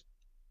just,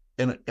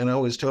 and I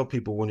always tell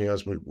people when you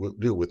ask me what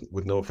to do,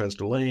 with no offense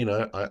to Lane,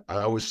 I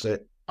always say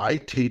I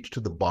teach to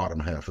the bottom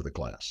half of the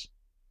class.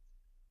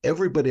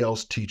 Everybody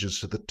else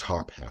teaches to the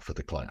top half of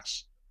the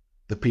class.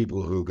 The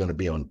people who are going to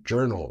be on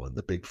Journal and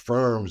the big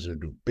firms and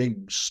do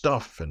big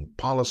stuff and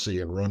policy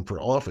and run for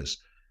office.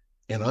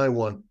 And I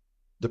want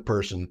the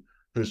person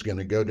who's going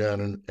to go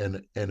down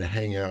and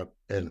hang out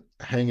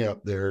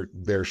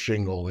their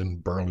shingle in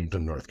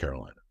Burlington, North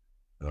Carolina.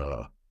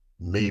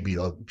 maybe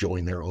I'll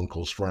join their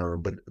uncle's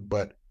firm,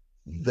 but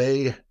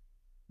they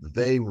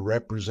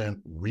represent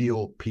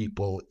real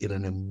people in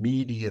an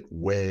immediate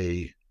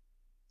way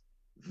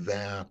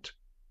that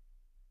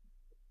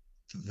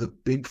the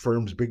big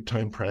firms, big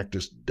time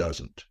practice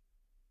doesn't.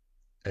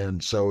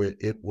 And so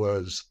it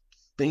was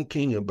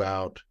thinking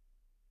about,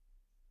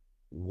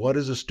 what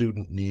does a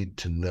student need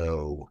to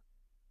know,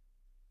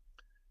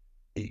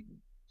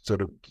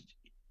 sort of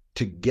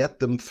to get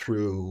them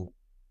through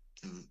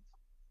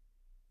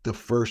the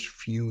first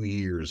few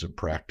years of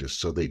practice,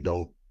 so they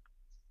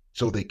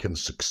can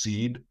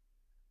succeed,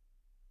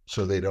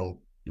 so they don't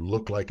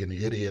look like an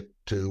idiot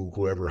to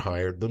whoever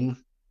hired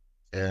them.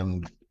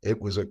 And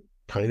it was a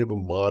kind of a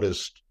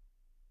modest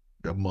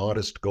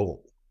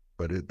goal,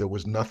 but there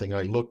was nothing.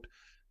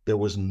 There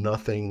was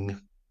nothing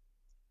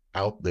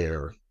out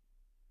there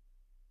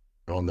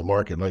on the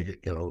market. Like,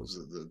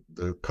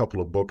 the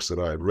couple of books that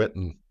I had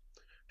written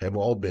have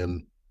all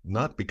been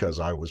not because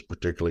I was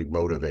particularly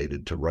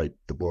motivated to write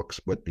the books,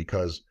 but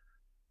because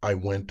I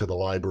went to the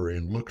library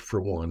and looked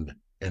for one,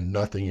 and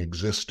nothing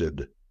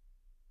existed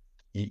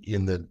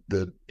in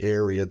the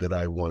area that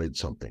I wanted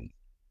something.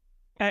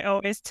 I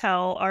always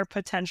tell our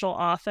potential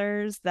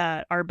authors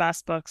that our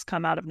best books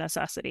come out of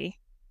necessity,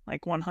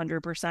 like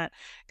 100%.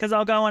 Because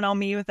I'll go and I'll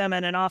meet with them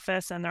in an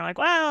office and they're like,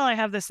 well, I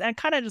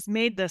kind of just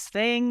made this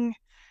thing.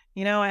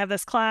 I have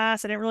this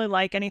class. I didn't really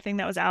like anything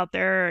that was out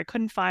there. I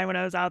couldn't find what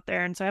I was out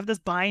there. And so I have this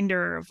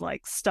binder of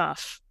like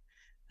stuff.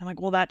 I'm like,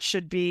 well, that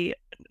should be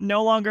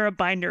no longer a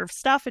binder of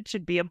stuff. It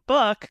should be a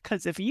book,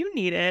 because if you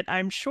need it,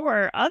 I'm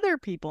sure other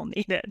people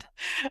need it.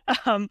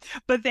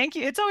 But thank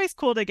you. It's always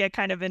cool to get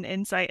kind of an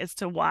insight as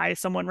to why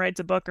someone writes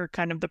a book, or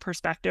kind of the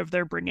perspective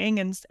they're bringing.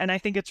 And I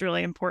think it's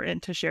really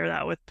important to share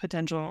that with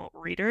potential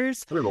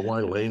readers. I don't know why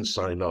Lane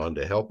signed on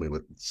to help me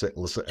with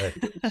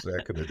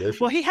second edition.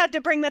 Well, he had to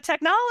bring the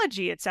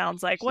technology, it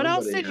sounds like. What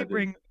else did you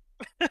bring?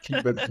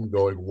 Keep it from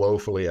going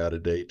woefully out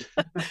of date.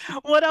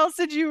 What else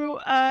did you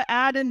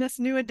add in this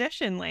new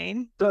edition,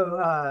 Lane? So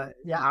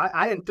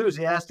I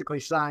enthusiastically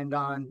signed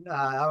on.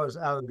 I was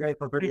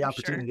grateful for the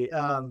opportunity.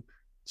 Sure.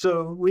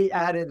 So we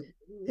added.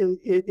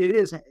 It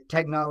is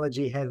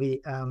technology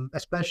heavy,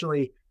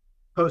 especially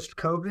post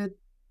COVID,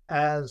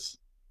 as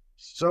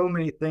so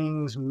many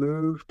things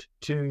moved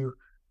to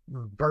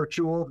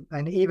virtual,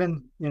 and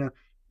even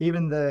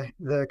the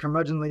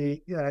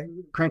curmudgeonly,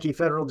 cranky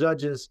federal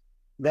judges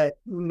that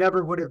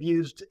never would have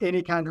used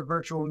any kind of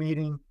virtual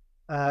meeting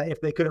if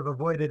they could have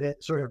avoided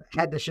it, sort of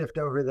had to shift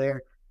over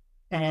there.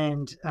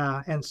 And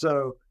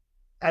so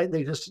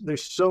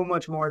there's so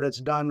much more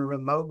that's done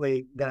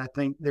remotely that I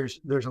think there's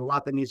a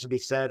lot that needs to be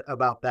said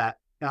about that.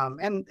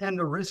 And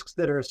the risks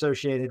that are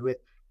associated with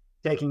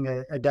taking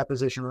a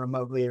deposition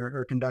remotely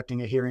or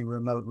conducting a hearing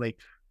remotely.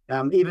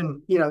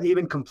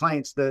 Even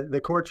complaints,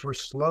 the courts were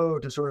slow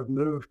to sort of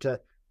move to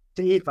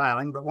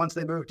e-filing, but once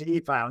they moved to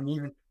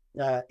e-filing,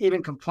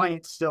 even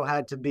complaints still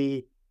had to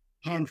be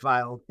hand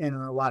filed in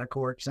a lot of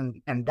courts,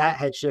 and that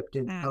had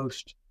shifted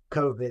post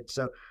COVID.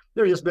 So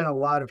there's just been a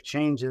lot of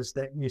changes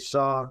that you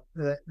saw,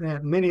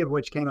 many of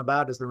which came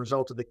about as the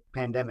result of the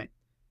pandemic.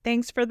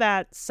 Thanks for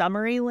that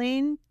summary,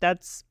 Lane.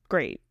 That's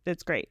great.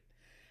 That's great.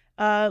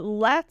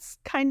 Let's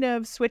kind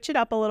of switch it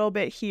up a little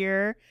bit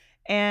here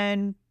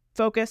and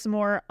focus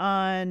more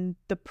on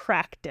the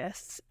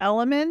practice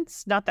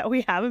elements. Not that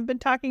we haven't been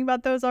talking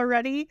about those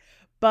already,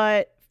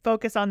 but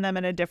focus on them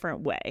in a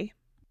different way.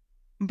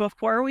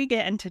 Before we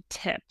get into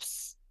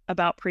tips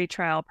about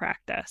pretrial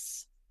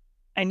practice,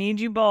 I need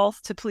you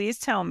both to please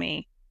tell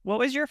me, what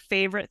was your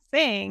favorite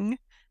thing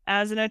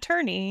as an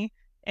attorney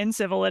in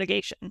civil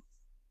litigation?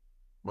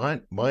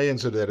 My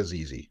answer to that is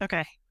easy.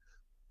 Okay.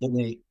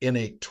 In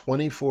a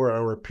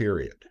 24-hour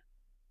period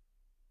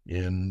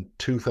in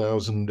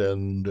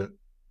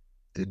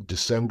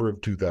December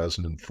of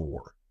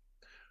 2004,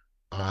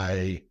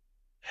 I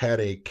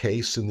had a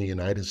case in the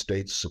United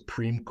States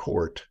Supreme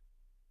Court,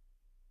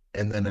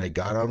 and then I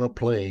got on a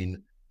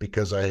plane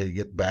because I had to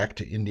get back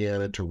to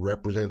Indiana to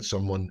represent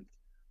someone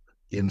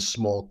in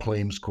small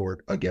claims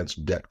court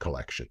against debt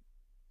collection.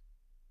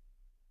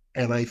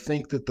 And I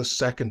think that the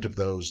second of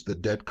those, the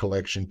debt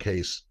collection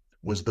case,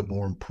 was the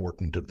more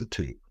important of the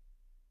two.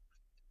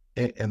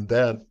 And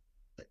that,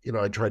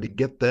 I tried to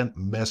get that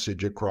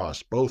message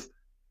across. Both,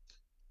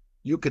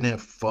 you can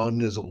have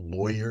fun as a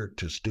lawyer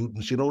to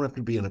students. You don't have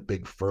to be in a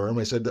big firm.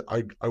 I said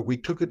that we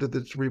took it to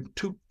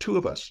the two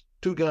of us,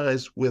 two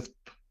guys with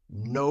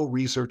no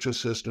research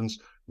assistants,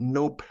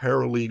 no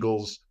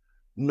paralegals,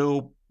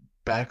 no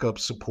backup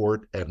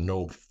support, and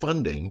no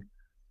funding,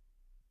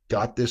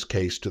 got this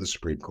case to the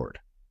Supreme Court.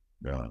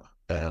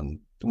 And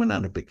we're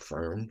not a big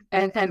firm.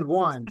 And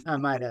won, I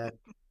might add.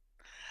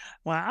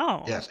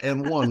 Wow. Yes,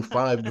 and won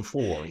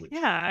 5-4.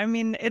 Yeah, I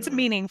mean,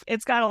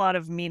 it's got a lot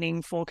of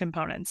meaningful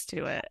components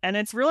to it. And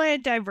it's really a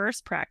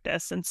diverse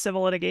practice, and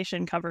civil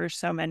litigation covers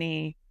so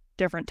many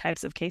different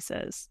types of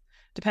cases,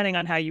 depending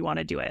on how you want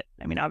to do it.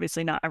 I mean,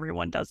 obviously not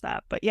everyone does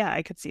that, but yeah,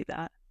 I could see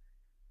that.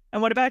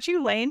 And what about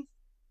you, Lane?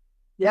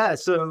 Yeah,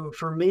 so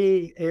for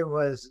me, it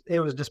was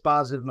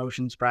dispositive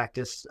motions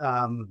practice.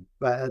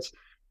 But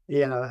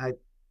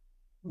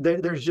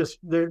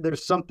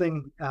there's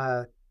something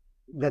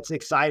that's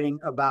exciting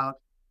about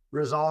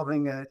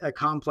resolving a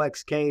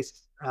complex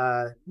case,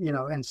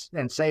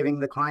 and saving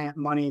the client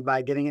money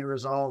by getting it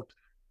resolved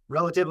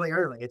relatively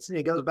early.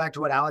 It goes back to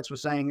what Alex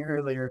was saying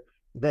earlier,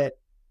 that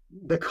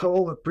the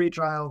goal of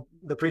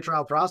the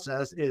pretrial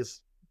process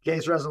is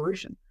case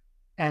resolution.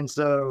 And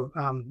so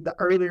the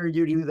earlier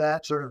you do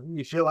that, sort of,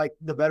 you feel like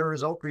the better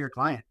result for your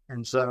client.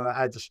 And so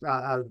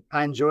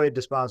I enjoyed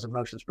dispositive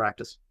motions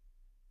practice.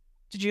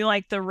 Did you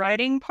like the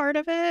writing part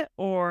of it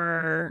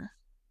or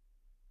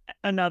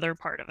another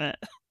part of it?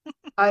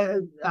 I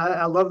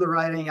love the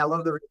writing. I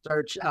love the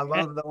research. I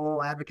love the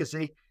whole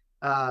advocacy.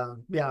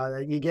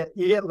 You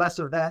get less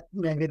of that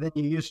maybe than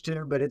you used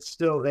to, but it's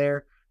still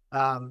there.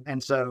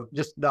 And so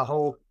just the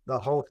whole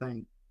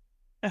thing.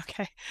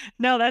 Okay.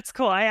 No, that's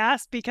cool. I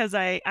asked because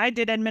I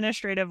did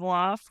administrative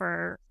law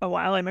for a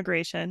while,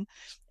 immigration.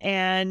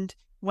 And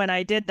when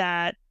I did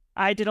that,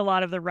 I did a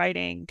lot of the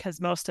writing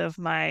because most of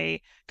my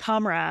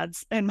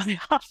comrades in my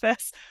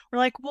office were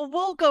like, well,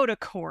 we'll go to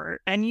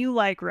court and you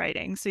like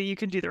writing, so you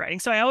can do the writing.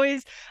 So I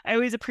always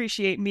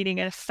appreciate meeting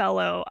a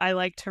fellow I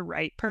like to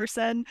write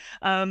person.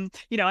 I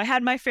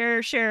had my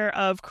fair share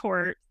of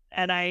court.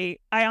 And I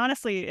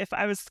honestly, if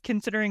I was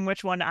considering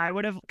which one I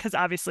would have, because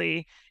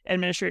obviously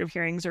administrative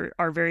hearings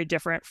are very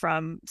different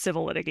from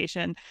civil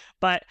litigation,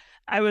 but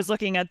I was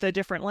looking at the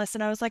different lists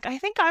and I was like, I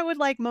think I would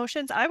like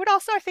motions. I would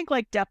also, I think,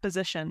 like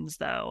depositions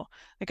though.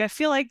 Like I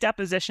feel like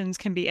depositions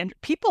can be, and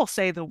people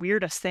say the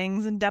weirdest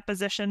things in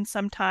depositions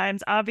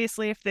sometimes.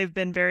 Obviously, if they've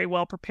been very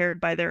well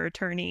prepared by their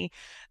attorney,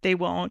 they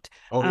won't.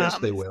 Oh, yes,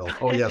 they will.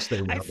 Oh, yes,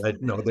 they will.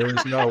 No, there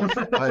is no,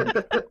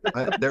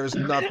 there's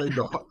nothing.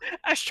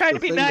 I was trying to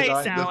be nice,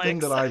 Alex. The thing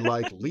that I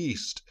like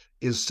least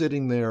is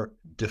sitting there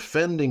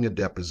defending a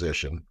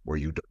deposition where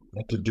you don't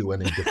have to do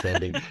any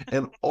defending.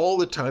 And all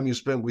the time you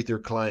spend with your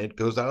client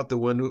goes out the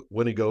window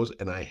when he goes,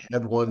 and I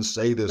had one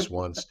say this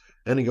once,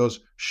 and he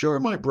goes,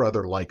 sure, my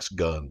brother likes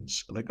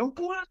guns. And I go,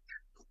 what?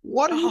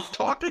 What are you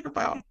talking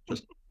about?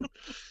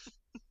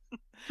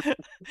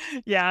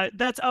 Yeah,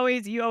 that's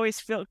always, you always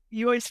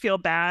feel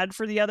bad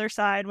for the other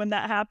side when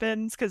that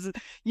happens, because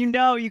you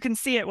can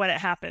see it when it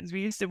happens.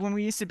 When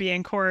we used to be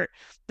in court,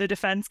 the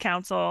defense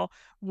counsel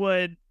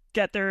would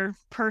get their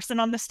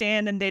person on the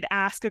stand and they'd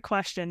ask a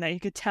question that you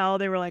could tell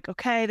they were like,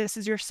 okay, this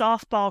is your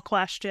softball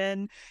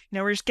question,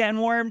 we're just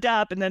getting warmed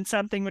up, and then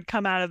something would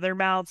come out of their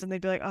mouths and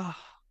they'd be like, oh,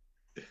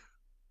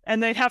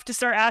 and they'd have to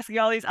start asking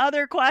all these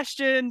other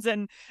questions,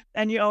 and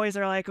you always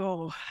are like,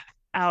 oh,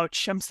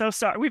 ouch, I'm so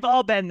sorry. We've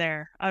all been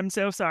there. I'm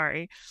so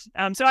sorry.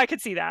 So I could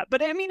see that.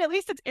 But I mean, at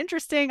least it's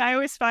interesting. I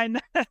always find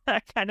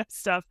that kind of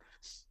stuff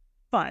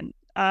fun.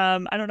 I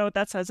don't know what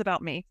that says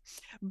about me.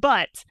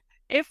 But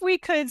if we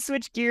could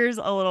switch gears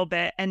a little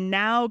bit and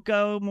now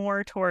go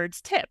more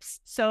towards tips.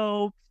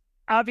 So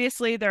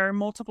obviously there are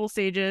multiple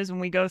stages when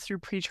we go through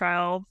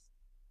pretrial,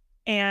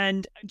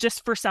 and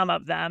just for some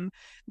of them,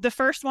 the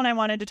first one I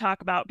wanted to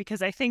talk about,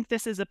 because I think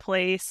this is a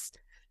place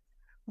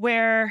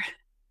where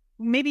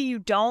maybe you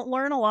don't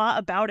learn a lot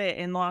about it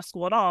in law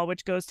school at all,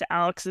 which goes to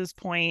Alex's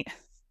point.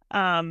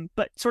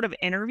 But sort of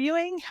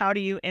interviewing, how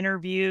do you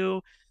interview,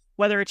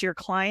 whether it's your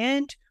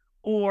client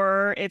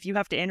or if you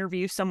have to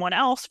interview someone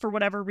else for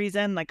whatever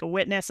reason, like a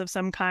witness of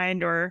some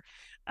kind, or,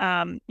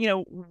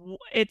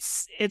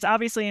 it's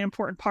obviously an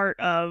important part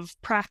of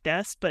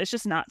practice, but it's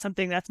just not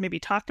something that's maybe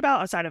talked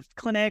about outside of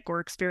clinic or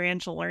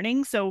experiential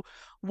learning. So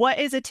what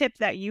is a tip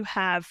that you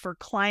have for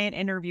client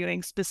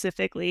interviewing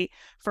specifically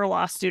for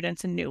law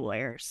students and new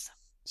lawyers?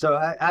 So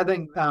I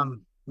think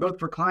both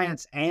for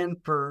clients and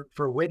for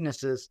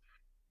witnesses,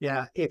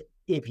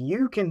 if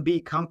you can be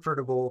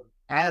comfortable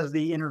as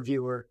the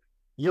interviewer,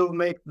 you'll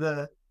make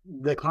the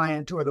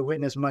client or the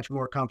witness much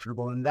more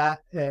comfortable, and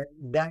that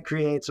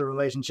creates a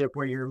relationship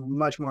where you're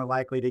much more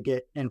likely to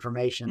get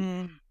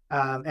information.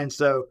 And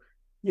so,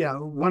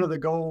 one of the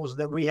goals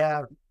that we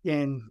have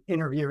in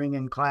interviewing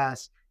in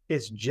class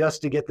is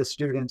just to get the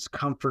students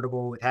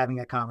comfortable with having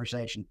a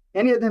conversation.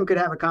 Any of them could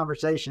have a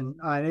conversation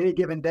on any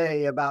given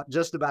day about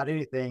just about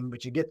anything,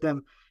 but you get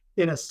them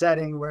in a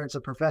setting where it's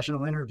a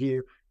professional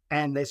interview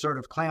and they sort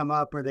of clam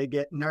up or they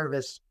get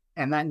nervous,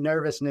 and that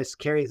nervousness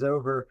carries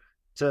over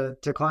to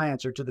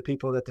clients or to the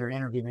people that they're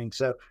interviewing.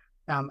 So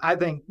I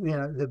think,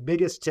 the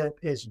biggest tip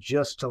is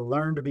just to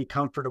learn to be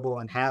comfortable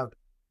and have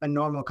a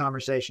normal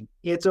conversation.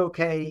 It's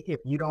okay if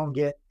you don't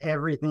get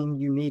everything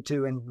you need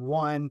to in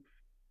one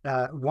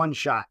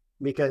shot,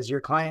 because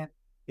your client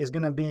you're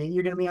going to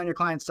be on your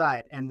client's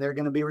side, and they're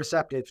going to be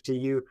receptive to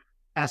you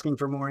asking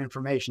for more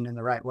information in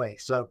the right way.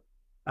 So,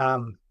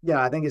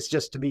 I think it's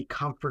just to be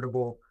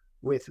comfortable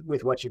with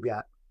what you've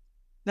got.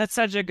 That's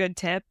such a good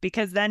tip,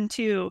 because then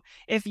too,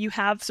 if you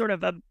have sort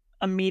of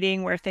a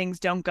meeting where things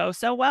don't go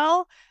so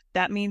well,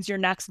 that means your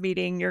next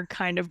meeting, you're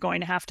kind of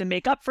going to have to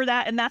make up for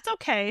that. And that's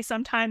okay.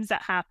 Sometimes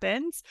that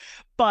happens,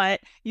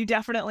 but you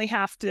definitely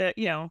have to,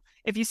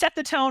 if you set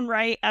the tone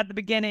right at the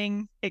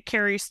beginning, it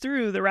carries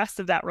through the rest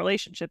of that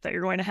relationship that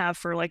you're going to have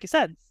for, like you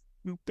said,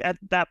 at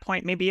that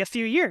point, maybe a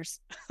few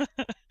years.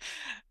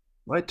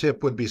 My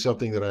tip would be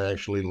something that I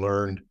actually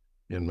learned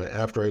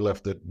after I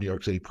left the New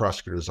York City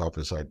prosecutor's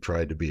office. I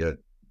tried to be a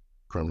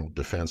criminal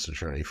defense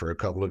attorney for a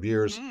couple of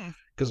years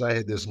because I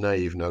had this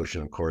naive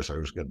notion, of course, I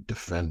was going to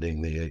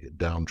defending the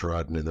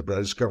downtrodden, but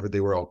I discovered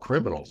they were all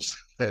criminals.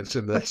 And so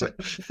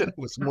it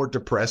was more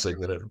depressing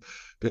than it.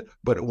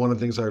 But one of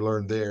the things I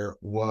learned there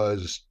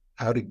was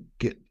how to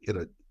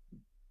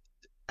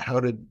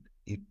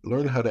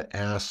learn how to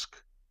ask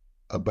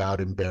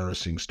about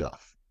embarrassing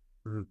stuff.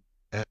 Mm-hmm.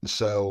 And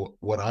so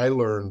what I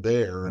learned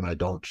there, and I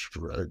don't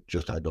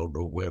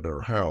know when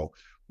or how,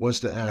 was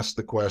to ask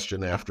the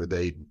question after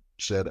they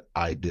said,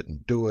 I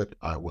didn't do it,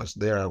 I was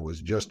there, I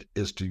was just,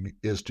 is to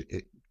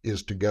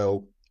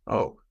go,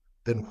 oh,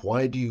 then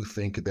why do you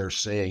think they're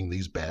saying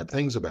these bad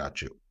things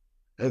about you?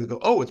 And they go,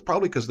 oh, it's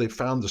probably because they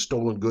found the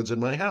stolen goods in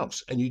my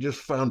house. And you just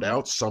found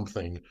out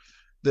something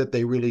that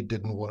they really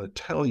didn't want to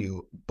tell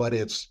you. But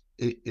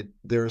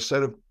they're a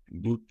set of,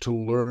 to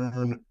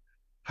learn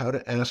how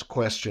to ask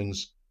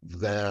questions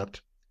that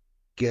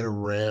get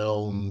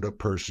around a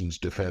person's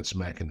defense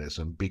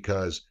mechanism,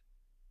 because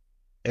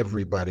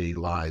everybody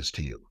lies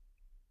to you.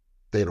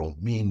 They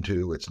don't mean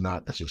to. It's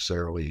not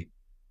necessarily,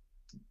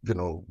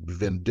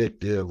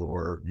 vindictive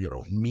or,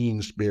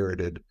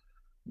 mean-spirited,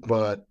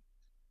 but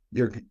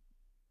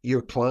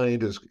your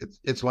client is,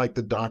 it's like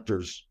the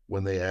doctors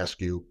when they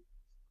ask you,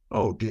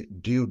 oh, do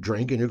you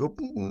drink? And you go,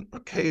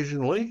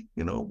 occasionally,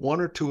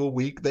 1 or 2 a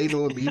week. They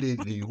know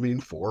immediately you mean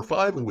 4 or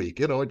 5 a week.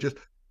 There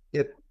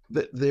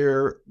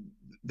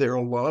are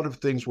a lot of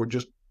things where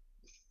just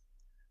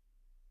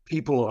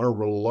people are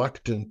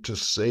reluctant to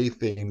say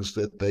things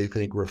that they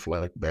think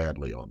reflect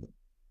badly on them.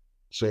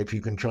 So if you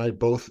can try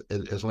both,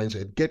 as Lane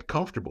said, get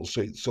comfortable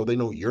so they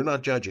know you're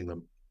not judging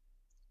them,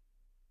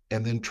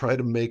 and then try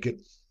to make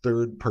it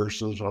third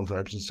person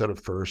sometimes instead of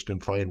first,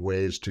 and find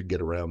ways to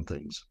get around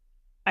things.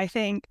 I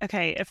think,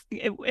 okay,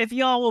 if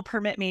y'all will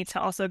permit me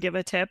to also give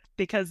a tip,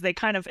 because it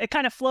kind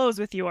of flows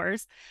with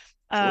yours.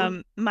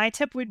 Sure. My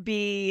tip would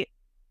be,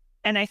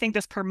 and I think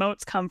this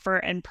promotes comfort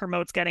and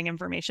promotes getting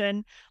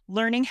information,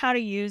 learning how to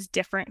use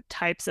different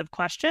types of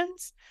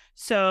questions.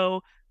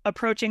 So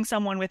approaching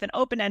someone with an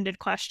open-ended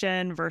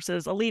question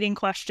versus a leading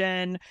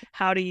question,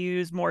 how to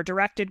use more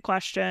directed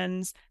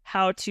questions,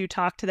 how to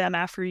talk to them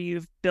after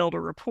you've built a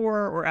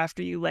rapport or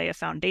after you lay a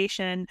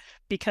foundation.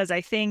 Because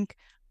I think,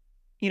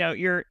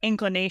 your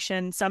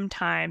inclination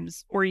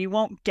sometimes, or you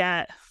won't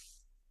get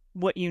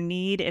what you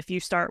need if you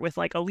start with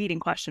like a leading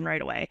question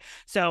right away.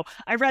 So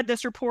I read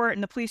this report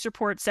and the police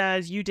report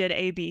says you did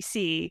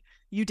ABC.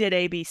 You did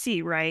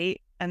ABC,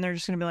 right? And they're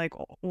just going to be like,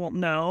 well,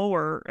 no,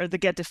 or they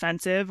get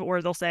defensive,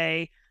 or they'll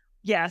say,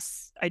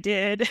 yes, I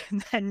did.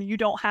 And then you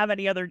don't have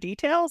any other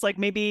details. Like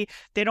maybe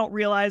they don't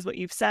realize what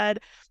you've said.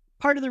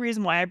 Part of the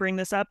reason why I bring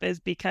this up is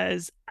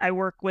because I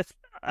worked with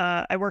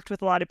a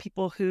lot of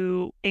people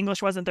who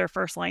English wasn't their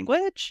first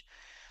language.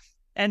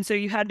 And so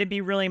you had to be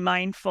really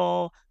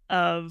mindful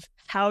of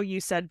how you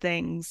said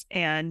things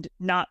and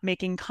not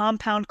making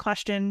compound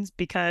questions,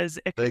 because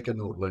in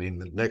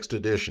the next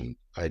edition,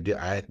 I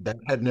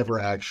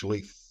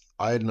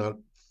had not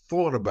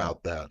thought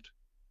about that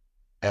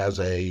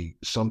as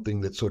something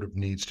that sort of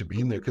needs to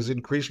be in there, because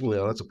increasingly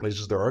lots of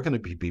places there are going to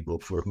be people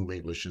for whom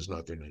English is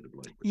not their native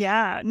language.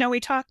 Yeah. No, we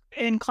talk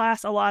in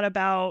class a lot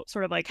about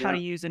sort of like how to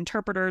use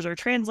interpreters or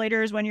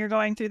translators when you're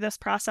going through this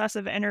process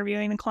of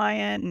interviewing the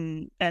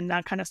client and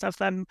that kind of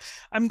stuff. I'm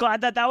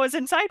glad that was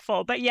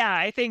insightful. But yeah,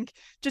 I think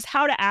just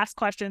how to ask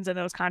questions in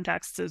those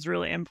contexts is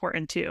really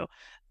important too.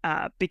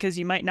 Because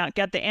you might not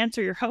get the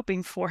answer you're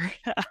hoping for,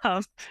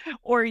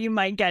 or you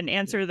might get an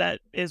answer that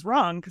is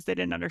wrong because they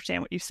didn't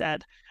understand what you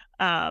said.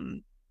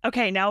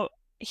 Okay, now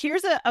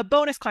here's a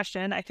bonus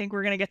question I think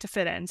we're going to get to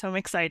fit in, so I'm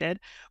excited.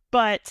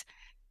 But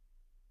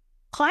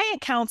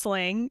client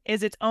counseling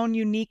is its own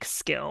unique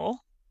skill,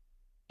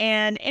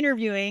 and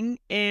interviewing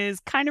is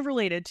kind of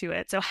related to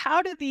it. So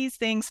how do these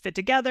things fit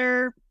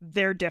together?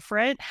 They're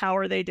different. How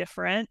are they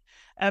different?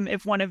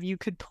 If one of you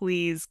could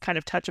please kind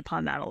of touch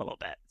upon that a little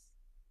bit.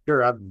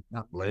 Sure, I'm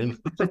not Lane.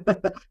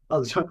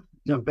 I'll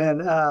jump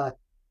in.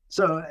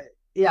 So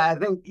yeah, I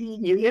think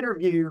you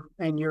interview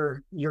and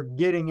you're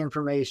getting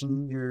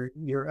information,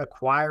 you're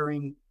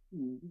acquiring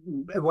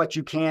what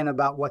you can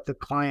about what the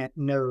client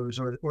knows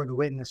or the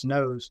witness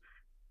knows.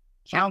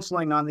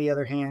 Counseling, on the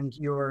other hand,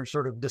 you're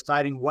sort of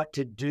deciding what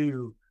to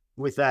do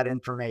with that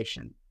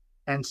information.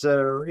 And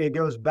so it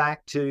goes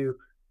back to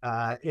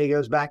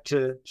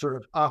sort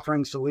of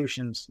offering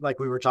solutions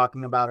like we were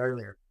talking about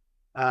earlier.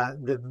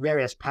 The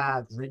various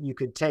paths that you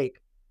could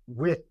take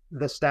with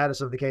the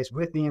status of the case,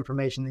 with the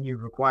information that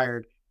you've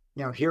required.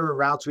 Here are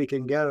routes we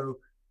can go,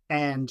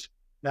 and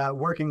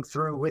working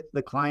through with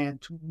the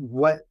client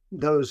what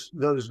those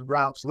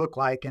routes look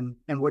like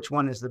and which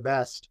one is the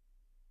best.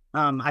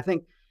 I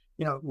think,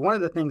 one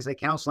of the things that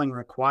counseling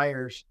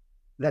requires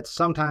that's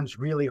sometimes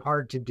really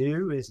hard to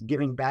do is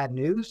giving bad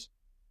news.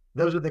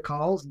 Those are the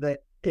calls that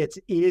it's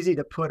easy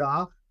to put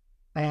off.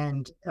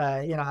 And,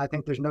 I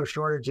think there's no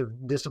shortage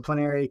of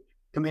disciplinary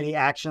committee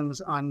actions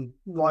on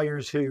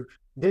lawyers who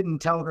didn't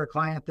tell their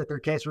client that their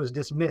case was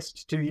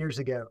dismissed 2 years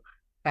ago.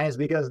 And it's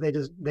because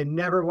they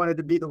never wanted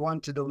to be the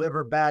one to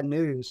deliver bad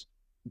news.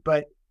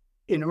 But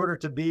in order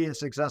to be a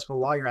successful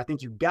lawyer, I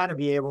think you've got to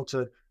be able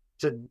to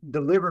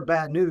deliver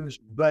bad news,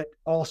 but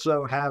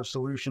also have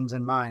solutions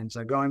in mind.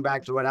 So going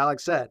back to what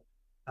Alex said,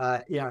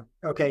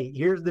 okay,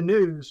 here's the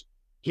news.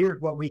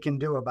 Here's what we can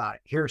do about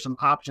it. Here are some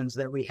options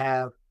that we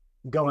have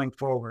going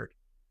forward.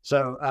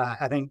 So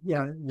I think,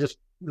 just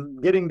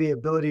getting the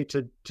ability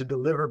to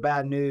deliver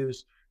bad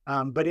news,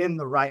 but in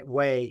the right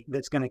way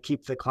that's going to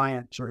keep the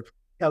client sort of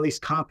at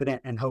least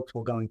confident and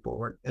hopeful going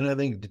forward. And I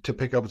think to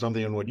pick up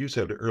something on what you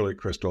said earlier,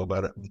 Crystal,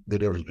 about it, the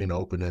difference between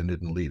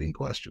open-ended and leading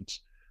questions.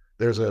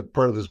 There's a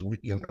part of this,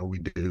 we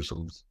do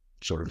some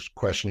sort of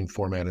questioning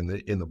format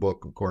in the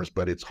book, of course,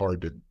 but it's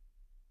hard to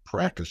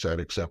practice that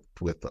except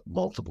with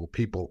multiple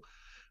people.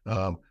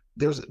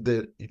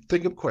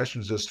 Think of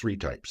questions as three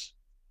types: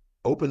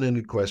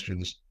 open-ended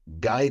questions,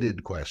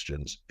 guided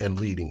questions, and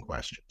leading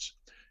questions.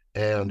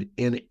 And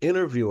in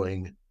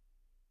interviewing,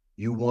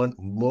 you want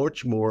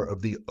much more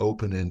of the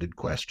open-ended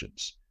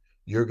questions.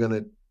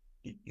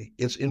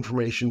 It's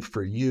information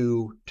for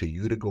you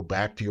to go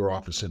back to your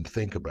office and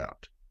think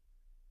about.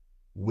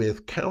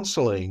 With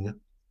counseling,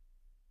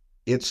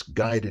 it's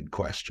guided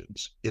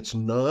questions. It's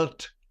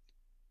not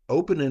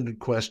open-ended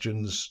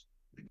questions,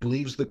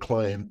 leaves the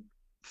client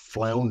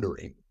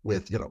floundering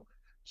with,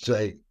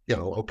 say,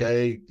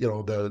 okay,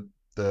 the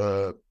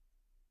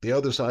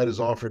other side has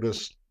offered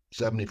us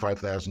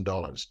 $75,000.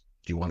 Do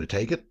you want to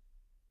take it?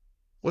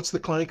 What's the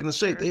client going to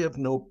say? They have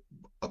no,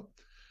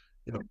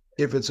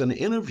 if it's an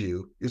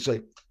interview, you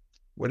say,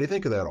 what do you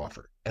think of that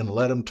offer? And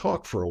let them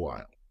talk for a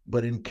while.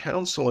 But in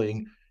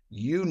counseling,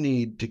 you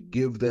need to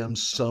give them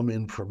some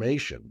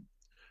information.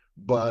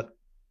 But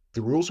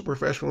the rules of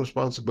professional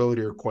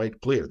responsibility are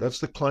quite clear. That's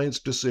the client's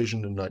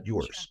decision and not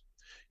yours. Sure.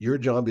 Your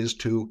job is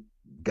to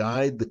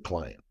guide the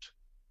client.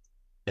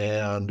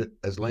 And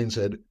as Lane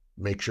said,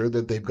 make sure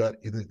that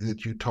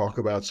that you talk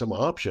about some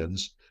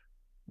options,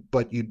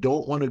 but you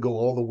don't want to go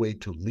all the way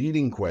to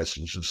leading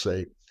questions and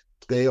say,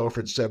 they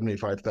offered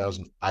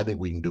 $75,000. I think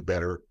we can do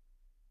better.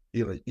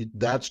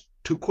 That's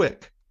too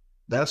quick.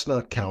 That's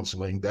not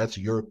counseling. That's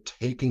you're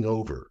taking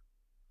over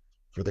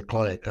for the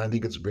client. And I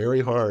think it's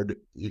very hard.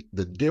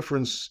 The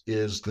difference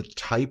is the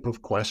type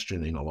of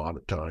questioning a lot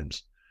of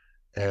times.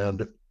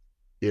 And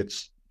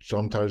it's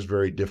sometimes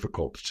very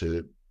difficult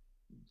to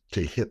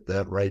hit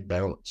that right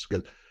balance,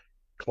 because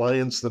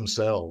clients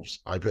themselves,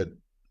 I've had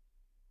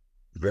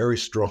very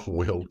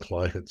strong-willed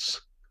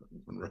clients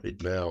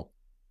right now.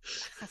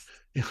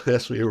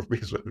 Ask me for a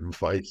piece of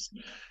advice,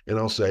 and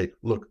I'll say,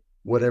 look,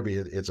 whatever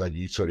it's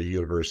a sort of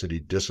university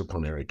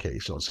disciplinary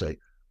case, I'll say,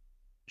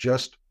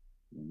 just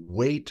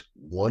wait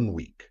 1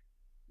 week.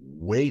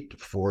 Wait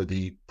for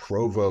the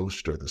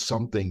provost or the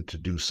something to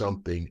do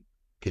something.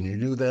 Can you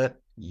do that?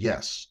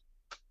 Yes.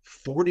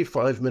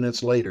 45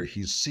 minutes later,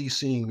 he's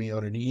CCing me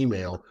on an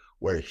email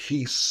where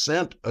he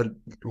sent a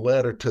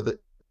letter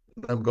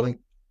I'm going,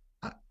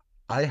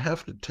 I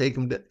have to take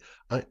him down.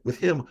 With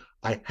him,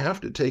 I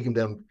have to take him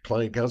down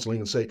client counseling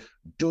and say,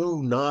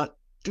 do not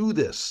do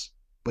this.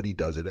 But he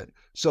does it.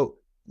 So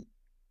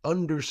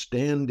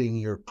understanding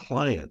your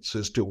clients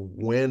as to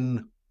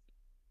when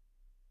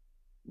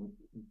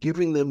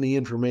giving them the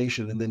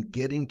information and then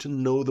getting to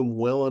know them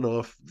well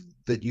enough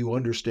that you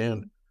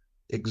understand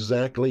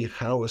exactly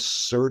how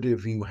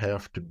assertive you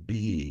have to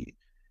be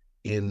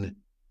in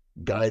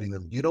guiding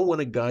them. You don't want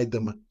to guide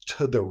them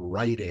to the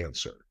right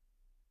answer,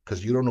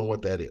 because you don't know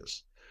what that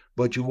is,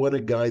 but you want to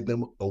guide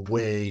them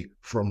away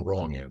from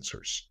wrong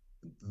answers.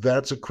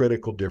 That's a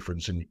critical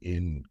difference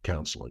in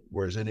counseling.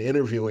 Whereas in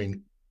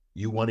interviewing,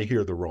 you want to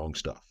hear the wrong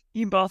stuff.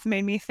 You both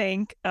made me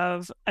think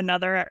of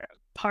another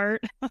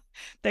part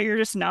that you're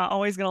just not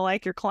always going to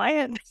like your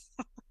client.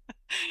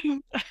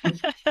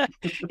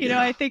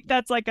 I think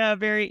that's like a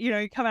very,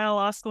 you come out of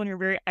law school and you're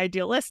very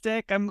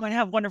idealistic. I'm going to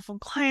have wonderful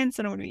clients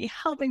and I'm going to be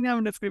helping them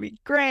and it's going to be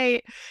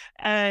great.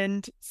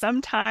 And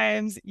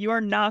sometimes you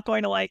are not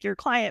going to like your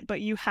client,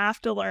 but you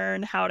have to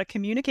learn how to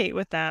communicate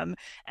with them.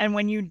 And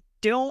when you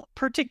don't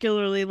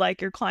particularly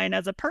like your client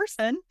as a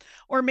person,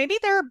 or maybe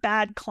they're a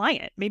bad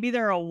client, maybe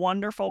they're a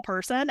wonderful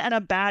person and a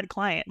bad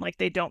client, like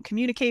they don't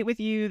communicate with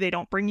you, they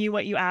don't bring you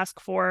what you ask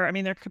for. I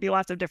mean, there could be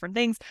lots of different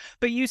things,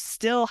 but you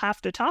still have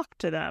to talk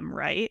to them,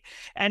 right?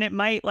 And it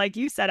might, like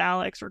you said,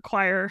 Alex,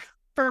 require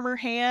firmer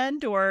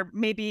hand or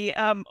maybe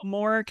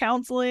more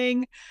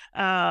counseling.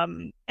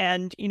 And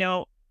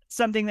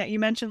something that you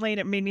mentioned, Lane,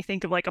 it made me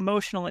think of like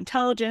emotional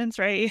intelligence,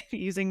 right?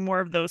 Using more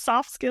of those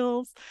soft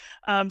skills.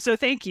 So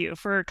thank you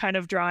for kind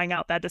of drawing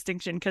out that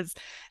distinction, because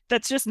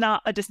that's just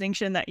not a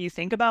distinction that you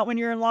think about when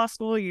you're in law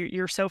school.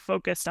 You're so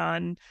focused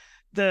on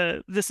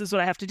this is what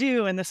I have to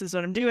do and this is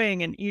what I'm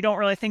doing. And you don't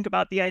really think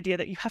about the idea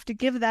that you have to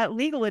give that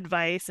legal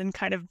advice and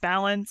kind of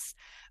balance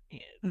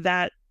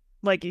that,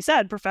 like you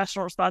said,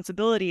 professional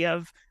responsibility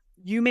of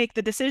you make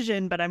the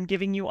decision, but I'm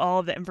giving you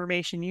all of the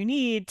information you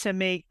need to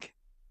make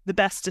the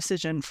best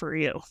decision for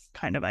you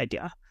kind of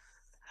idea.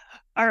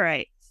 All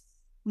right.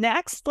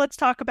 Next, let's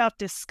talk about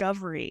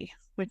discovery,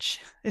 which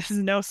is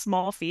no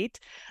small feat.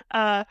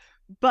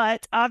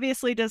 But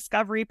obviously,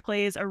 discovery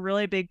plays a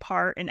really big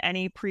part in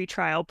any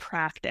pretrial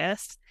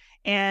practice,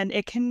 and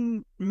it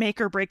can make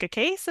or break a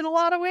case in a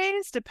lot of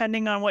ways,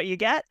 depending on what you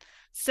get.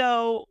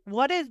 So,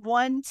 what is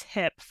one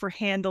tip for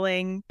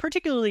handling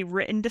particularly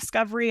written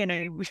discovery? I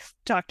know we've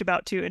talked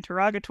about 2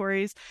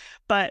 interrogatories,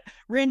 but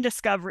written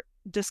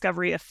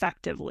discovery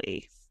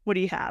effectively. What do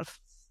you have?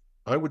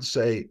 I would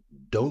say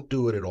don't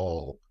do it at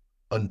all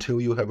until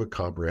you have a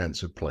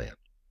comprehensive plan.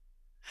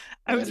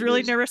 I was And it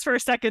really is, nervous for a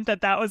second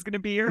that that was going to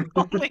be your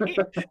only.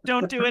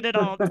 Don't do it at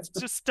all.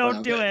 Just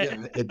don't do it.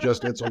 yeah,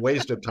 it's a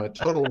waste of time,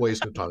 total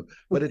waste of time.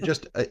 But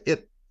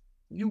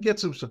you get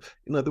some,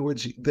 in other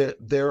words,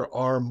 there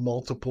are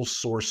multiple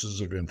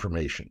sources of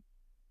information.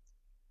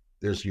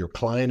 There's your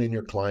client and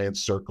your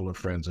client's circle of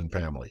friends and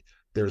family.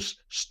 There's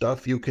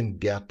stuff you can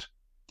get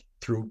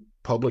through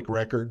public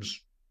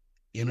records,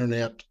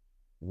 internet,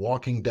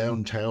 walking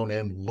downtown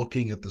and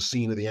looking at the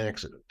scene of the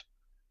accident.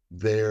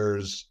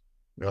 There's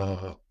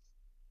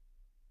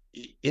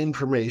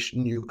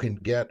information you can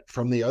get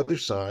from the other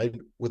side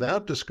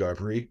without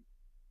discovery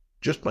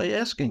just by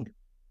asking.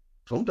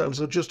 Sometimes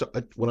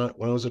when I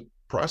was a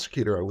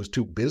prosecutor, I was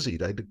too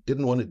busy. I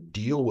didn't want to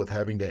deal with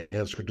having to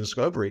answer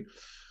discovery.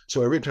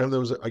 So every time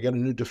I got a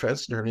new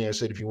defense attorney, I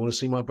said, if you want to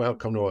see my file,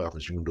 come to my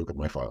office. You can look at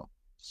my file.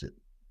 That's it.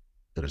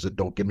 I said,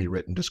 don't give me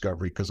written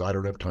discovery because I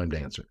don't have time to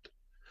answer it.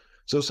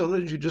 So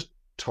sometimes you just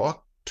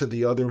talk to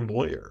the other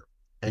lawyer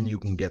and you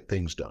can get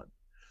things done.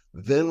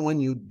 Then when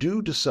you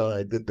do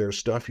decide that there's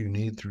stuff you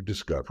need through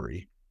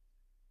discovery,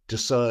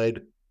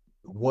 decide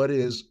what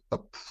is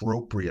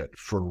appropriate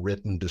for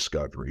written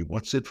discovery.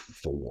 What's it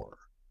for?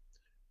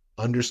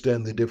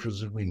 Understand the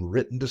difference between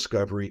written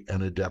discovery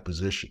and a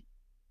deposition.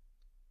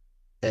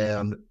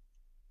 And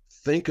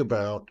think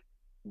about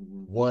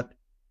what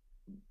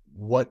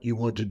you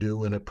want to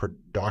do in a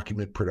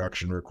document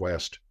production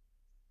request.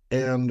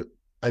 And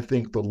I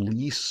think the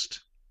least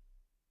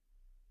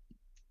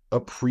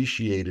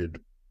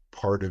appreciated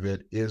part of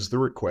it is the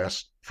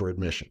request for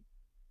admission.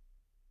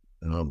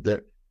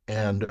 The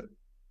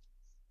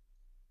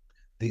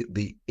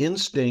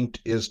instinct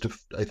is to,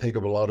 I think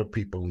of a lot of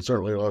people, and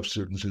certainly a lot of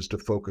students, is to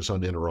focus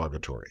on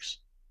interrogatories.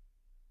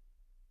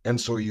 And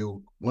so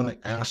you want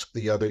to ask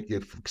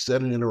you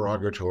set an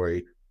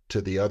interrogatory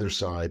to the other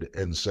side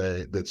and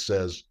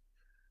says,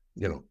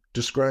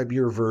 describe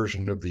your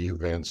version of the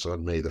events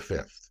on May the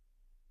 5th.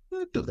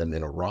 Do that in an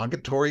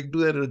interrogatory, do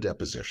that in a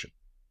deposition.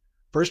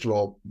 First of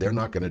all, they're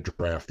not going to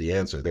draft the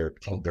answer. Their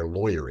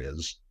lawyer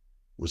is,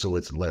 so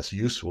it's less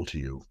useful to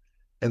you.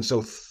 And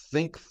so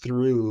think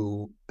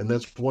through, and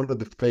that's one of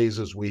the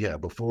phases we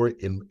have before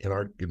in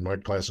my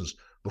classes,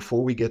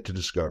 before we get to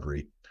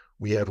discovery,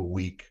 we have a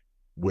week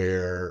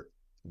where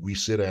we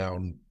sit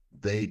down,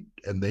 they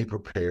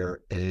prepare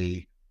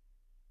a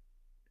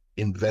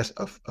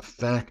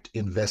fact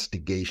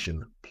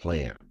investigation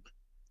plan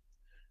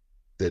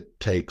that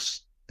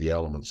takes the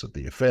elements of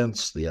the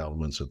offense, the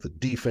elements of the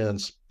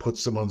defense,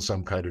 puts them on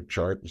some kind of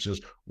chart and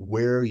says,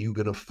 where are you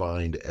going to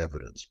find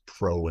evidence,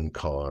 pro and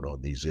con on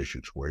these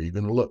issues? Where are you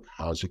going to look?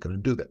 How's it going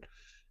to do that?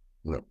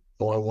 I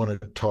want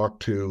to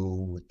talk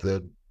to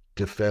the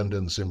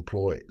defendant's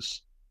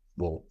employees.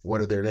 Well,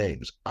 what are their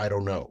names? I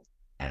don't know.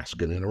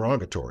 Ask an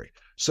interrogatory.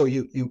 So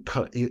you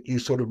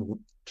sort of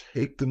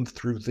take them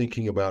through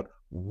thinking about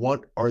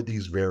what are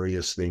these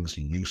various things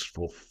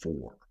useful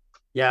for.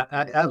 Yeah,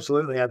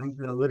 absolutely. I think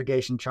the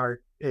litigation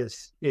chart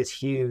is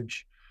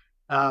huge.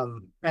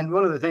 And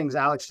one of the things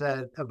Alex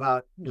said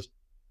about just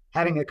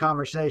having a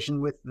conversation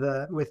with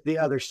the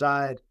other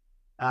side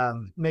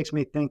makes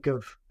me think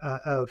of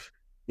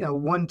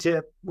one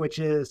tip, which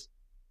is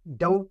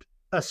don't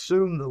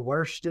assume the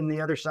worst in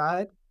the other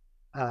side.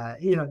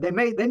 They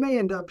may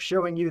end up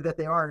showing you that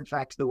they are in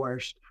fact the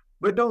worst,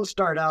 but don't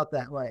start out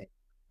that way.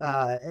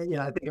 I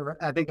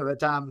think of a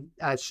time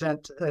I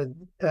sent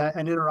an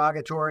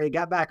interrogatory,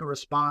 got back a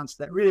response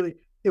that really,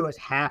 it was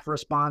half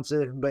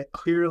responsive, but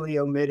clearly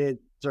omitted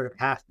sort of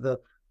half the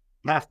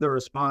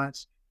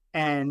response.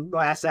 And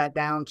I sat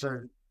down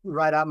to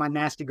write out my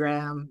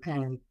nastygram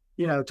and,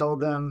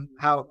 told them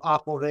how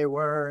awful they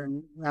were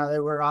and how they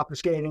were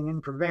obfuscating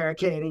and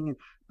prevaricating and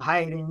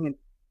hiding, and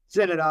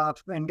sent it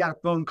off and got a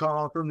phone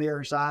call from the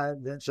other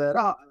side that said,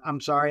 "Oh, I'm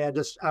sorry. I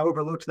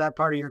overlooked that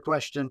part of your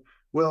question.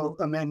 We'll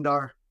amend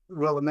our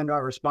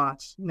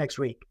response next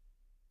week."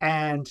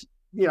 And,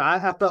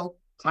 I felt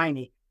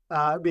tiny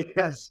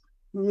because,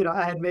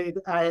 I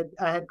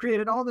had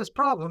created all this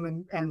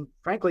problem and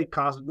frankly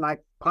caused my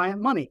client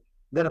money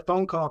that a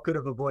phone call could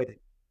have avoided.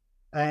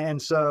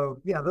 And so,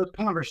 those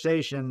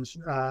conversations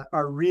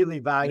are really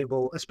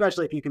valuable,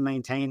 especially if you can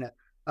maintain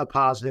a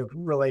positive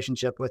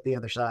relationship with the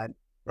other side.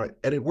 Right.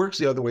 And it works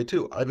the other way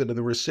too. I've been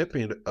the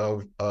recipient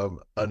of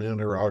an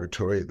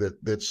interrogatory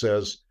that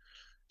says,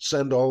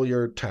 send all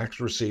your tax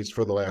receipts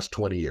for the last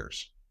 20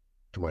 years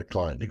to my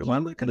client. He goes,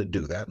 I'm not going to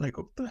do that. And I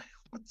go,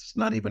 it's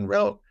not even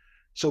relevant.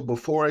 So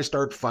before I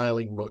start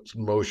filing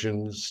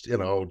motions,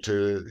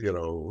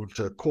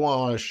 to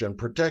quash and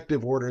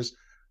protective orders,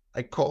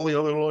 I call the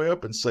other lawyer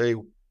up and say,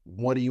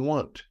 what do you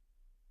want?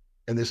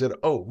 And they said,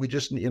 "Oh, we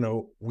just,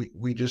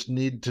 we just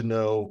need to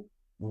know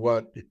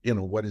what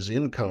his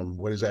income,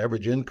 what his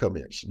average income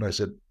is." And I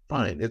said,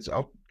 "Fine,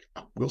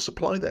 we'll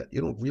supply that.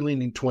 You don't really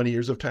need 20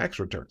 years of tax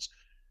returns."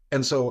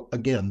 And so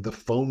again, the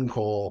phone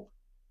call,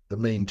 the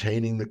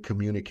maintaining the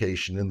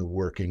communication in the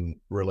working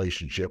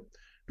relationship,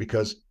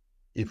 because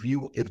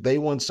if they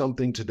want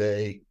something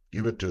today,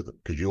 give it to them,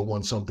 because you'll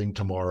want something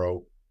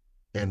tomorrow,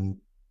 and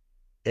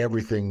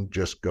everything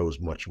just goes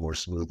much more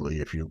smoothly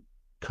if you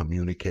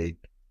communicate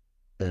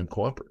and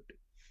cooperate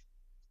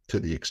to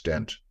the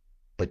extent.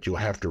 But you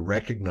have to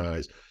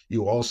recognize,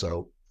 you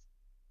also,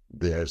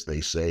 as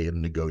they say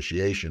in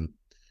negotiation,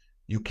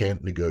 you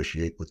can't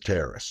negotiate with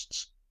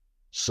terrorists.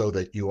 So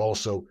that you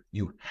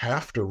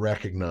have to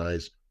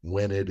recognize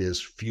when it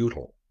is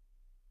futile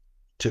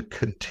to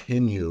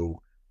continue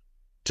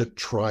to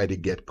try to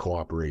get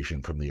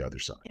cooperation from the other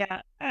side.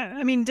 Yeah.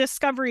 I mean,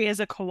 discovery is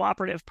a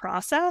cooperative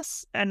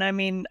process. And I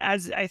mean,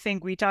 as I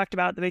think we talked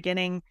about at the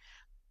beginning,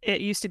 it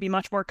used to be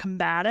much more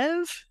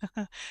combative.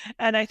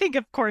 And I think,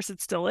 of course,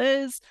 it still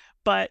is.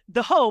 But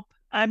the hope,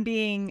 I'm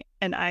being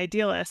an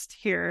idealist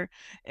here,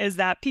 is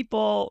that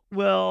people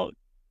will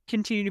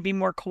continue to be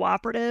more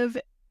cooperative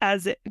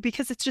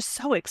because it's just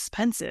so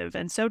expensive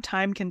and so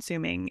time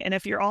consuming. And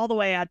if you're all the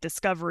way at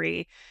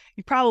discovery,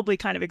 you probably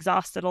kind of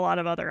exhausted a lot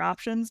of other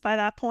options by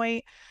that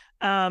point.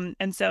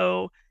 And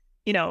so,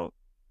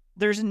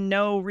 there's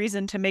no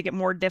reason to make it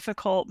more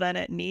difficult than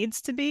it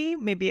needs to be.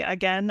 Maybe,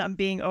 again, I'm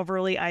being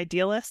overly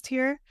idealist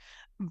here,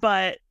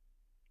 but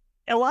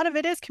a lot of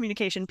it is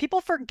communication.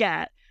 People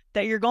forget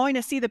that you're going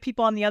to see the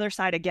people on the other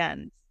side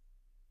again,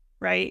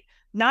 right?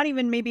 Not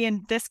even maybe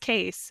in this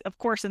case, of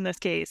course, in this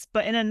case,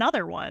 but in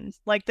another one.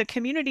 Like, the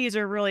communities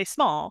are really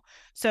small.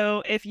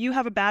 So if you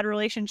have a bad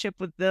relationship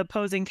with the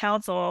opposing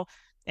counsel,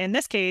 in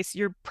this case,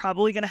 you're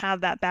probably going to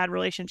have that bad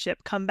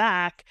relationship come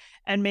back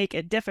and make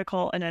it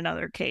difficult in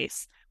another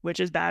case,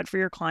 which is bad for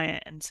your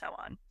client and so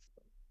on.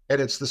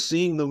 And it's the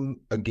seeing them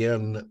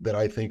again that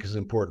I think is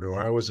important.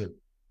 When I was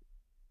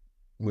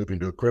moving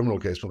to a criminal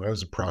case, when I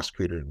was a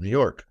prosecutor in New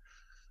York,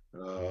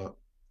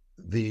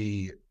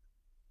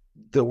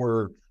 there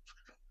were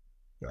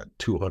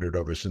 200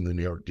 of us in the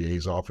New York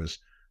DA's office,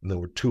 and there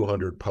were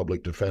 200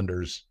 public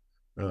defenders,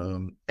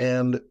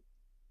 but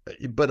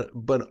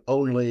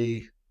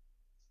only,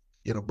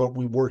 but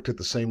we worked at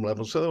the same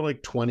level. So there were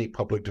like 20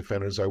 public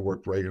defenders I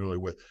worked regularly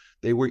with.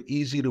 They were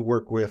easy to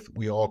work with.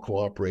 We all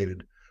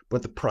cooperated,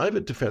 but the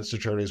private defense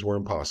attorneys were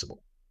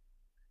impossible.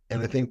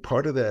 And I think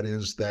part of that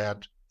is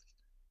that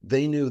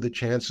they knew the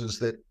chances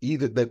that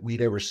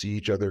we'd ever see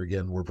each other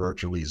again were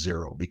virtually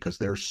zero, because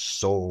there's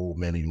so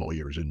many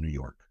lawyers in New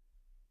York.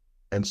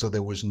 And so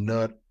there was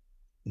no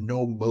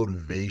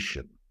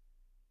motivation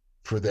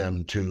for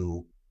them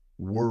to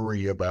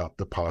worry about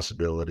the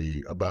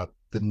possibility, about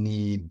the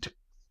need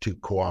to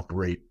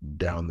cooperate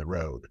down the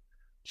road.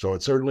 So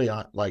it's certainly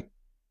like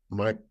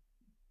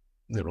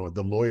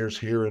the lawyers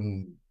here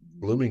in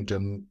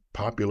Bloomington,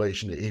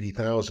 population of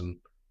 80,000,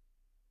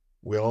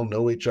 we all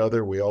know each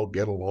other. We all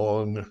get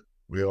along.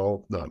 We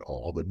all, not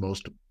all, but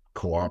most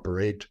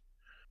cooperate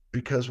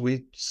because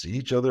we see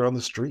each other on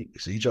the street, we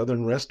see each other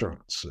in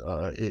restaurants.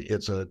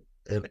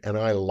 And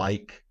I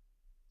like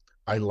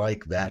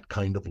that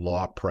kind of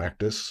law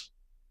practice.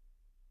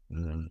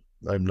 I'm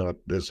not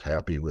as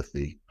happy with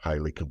the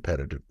highly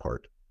competitive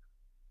part,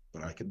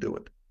 but I can do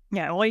it.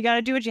 Yeah, well, you got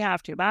to do what you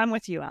have to. But I'm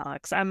with you,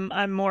 Alex.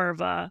 I'm more of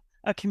a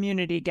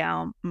community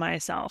gal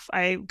myself.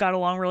 I got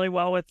along really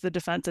well with the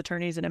defense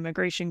attorneys in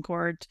immigration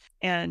court,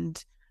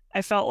 and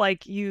I felt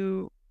like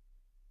you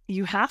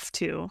have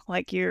to,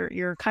 like,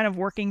 you're kind of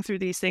working through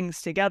these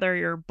things together.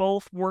 You're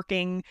both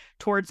working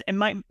towards, it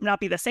might not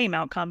be the same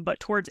outcome,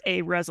 but towards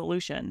a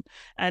resolution.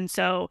 And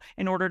so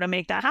in order to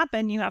make that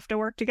happen, you have to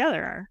work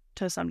together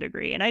to some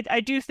degree. And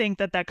I do think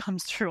that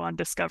comes through on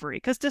discovery,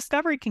 because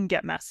discovery can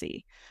get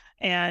messy.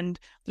 And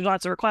there's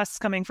lots of requests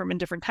coming from in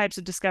different types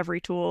of discovery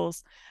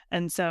tools.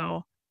 And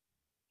so,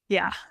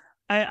 yeah,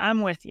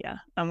 I'm with you.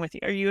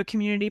 Are you a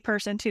community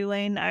person too,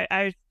 Lane?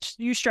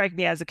 You strike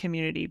me as a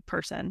community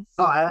person.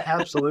 Oh,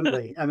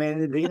 absolutely. I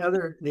mean, the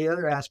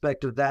other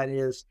aspect of that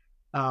is,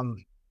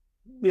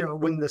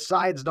 when the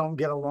sides don't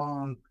get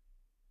along,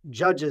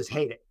 judges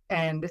hate it.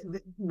 And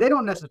they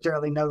don't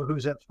necessarily know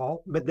who's at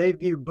fault, but they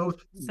view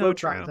both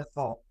sides at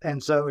fault.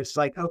 And so it's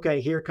like, okay,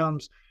 here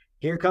comes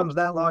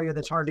that lawyer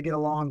that's hard to get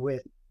along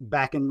with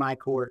back in my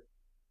court.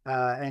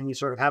 And you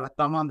sort of have a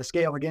thumb on the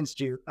scale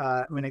against you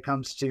when it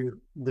comes to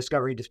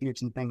discovery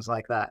disputes and things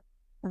like that.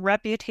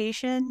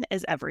 Reputation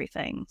is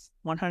everything,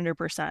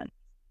 100%.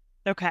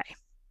 Okay,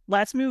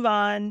 let's move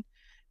on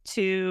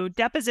to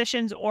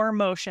depositions or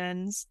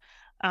motions.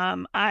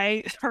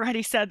 I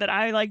already said that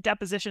I like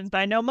depositions, but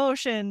I know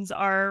motions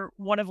are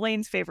one of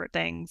Lane's favorite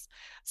things.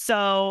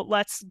 So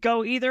let's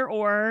go either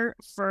or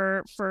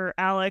for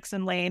Alex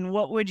and Lane.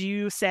 What would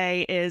you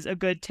say is a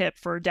good tip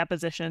for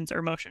depositions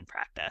or motion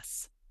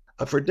practice?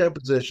 For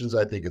depositions,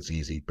 I think it's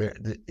easy.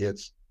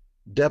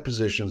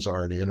 Depositions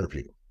are an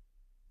interview.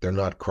 They're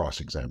not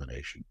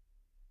cross-examination.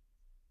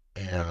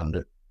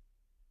 And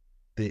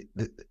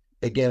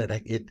again,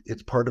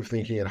 it's part of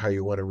thinking at how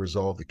you want to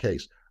resolve the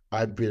case.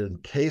 I've been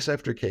case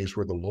after case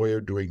where the lawyer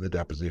doing the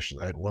deposition.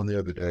 I had one the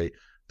other day,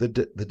 the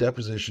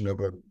deposition of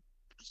a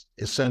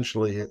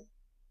essentially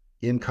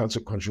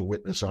inconsequential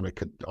witness on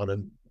a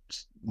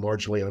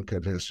marginally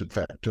uncontested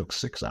fact took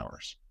 6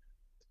 hours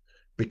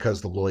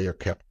because the lawyer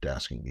kept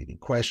asking leading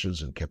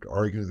questions and kept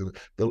arguing.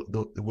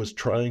 Was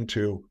trying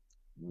to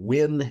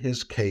win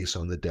his case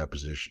on the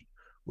deposition,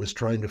 was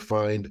trying to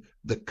find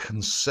the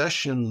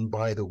concession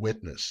by the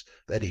witness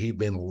that he'd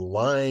been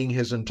lying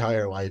his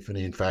entire life and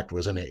he, in fact,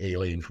 was an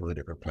alien from a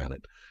different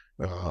planet.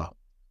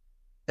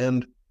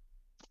 And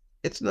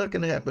it's not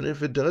going to happen.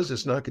 If it does,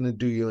 it's not going to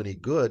do you any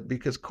good,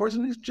 because, of course,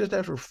 just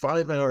after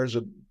 5 hours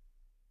of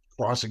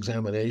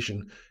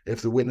cross-examination,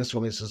 if the witness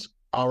only says,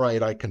 all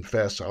right, I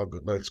confess,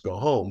 let's go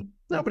home,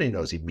 nobody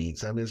knows he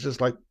means that. I mean, it's just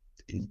like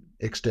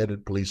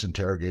extended police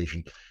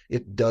interrogation.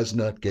 It does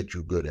not get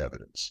you good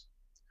evidence.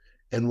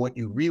 And what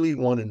you really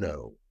want to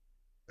know,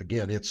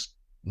 again, it's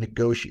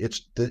negotiate.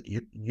 It's that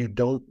you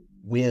don't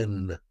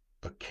win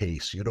a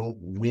case. You don't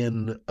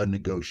win a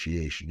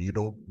negotiation. You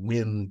don't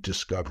win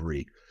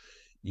discovery.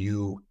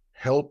 You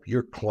help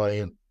your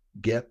client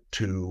get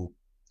to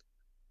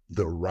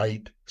the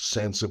right,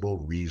 sensible,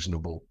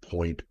 reasonable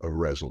point of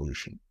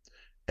resolution.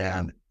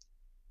 And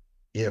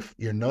if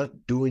you're not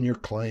doing your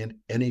client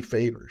any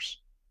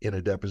favors in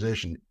a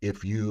deposition,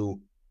 if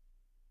you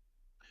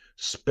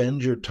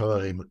spend your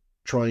time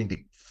trying to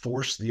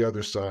force the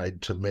other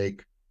side to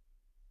make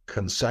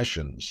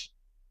concessions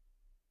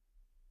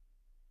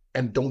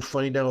and don't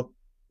find out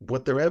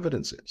what their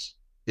evidence is,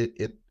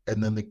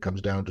 and then it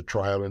comes down to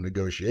trial and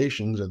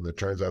negotiations, and it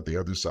turns out the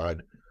other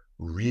side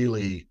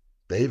really,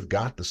 they've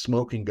got the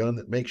smoking gun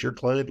that makes your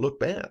client look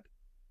bad.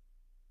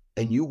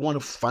 And you want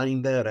to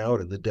find that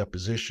out in the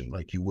deposition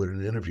like you would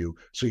in an interview,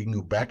 so you can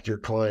go back to your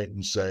client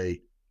and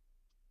say,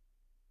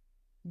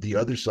 the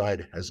other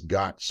side has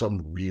got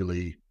some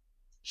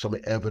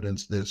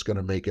evidence that's going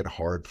to make it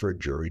hard for a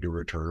jury to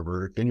return a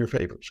verdict in your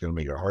favor. It's going to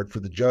make it hard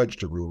for the judge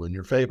to rule in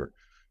your favor.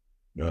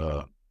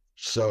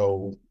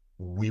 So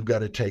we've got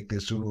to take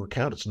this into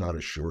account. It's not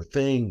a sure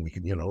thing. We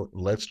can,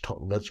 let's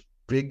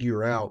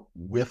figure out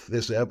with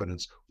this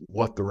evidence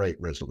what the right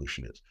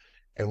resolution is.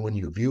 And when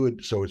you view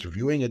it, so it's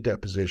viewing a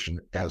deposition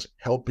as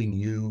helping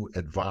you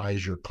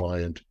advise your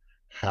client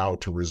how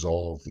to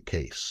resolve the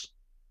case.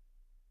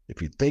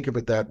 If you think of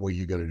it that way,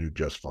 you're going to do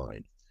just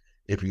fine.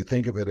 If you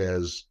think of it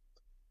as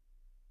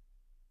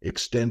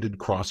extended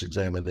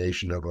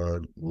cross-examination of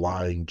a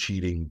lying,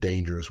 cheating,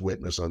 dangerous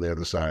witness on the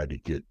other side,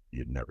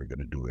 you're never going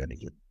to do any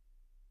good.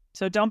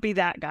 So don't be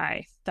that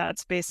guy.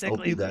 That's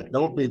basically...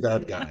 Don't be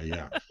that guy,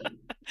 yeah.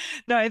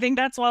 No, I think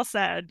that's well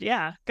said.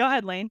 Yeah. Go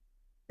ahead, Lane.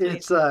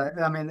 It's,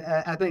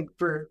 I think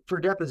for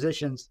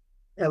depositions,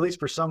 at least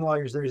for some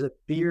lawyers, there's a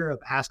fear of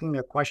asking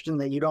a question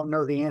that you don't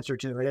know the answer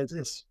to.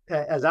 It's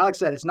as Alex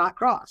said, it's not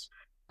cross.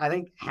 I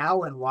think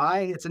how and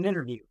why, it's an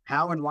interview.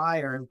 How and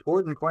why are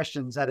important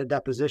questions at a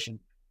deposition.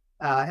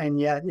 And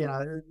yet,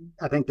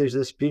 I think there's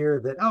this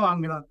fear that,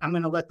 I'm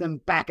gonna let them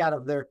back out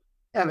of their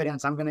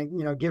evidence. I'm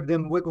gonna, give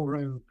them wiggle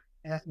room.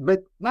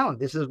 But no,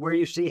 this is where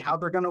you see how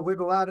they're gonna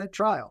wiggle out at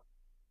trial.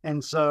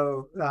 And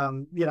so,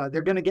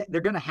 they're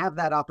gonna have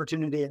that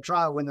opportunity at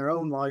trial when their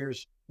own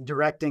lawyer's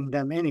directing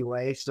them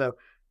anyway. So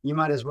you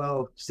might as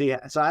well see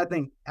it. So I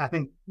think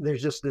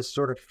there's just this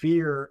sort of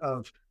fear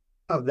of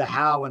the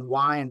how and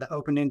why and the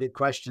open-ended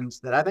questions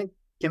that I think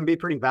can be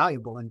pretty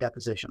valuable in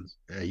depositions.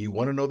 You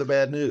want to know the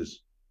bad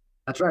news.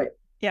 That's right.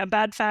 Yeah,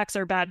 bad facts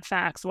are bad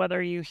facts,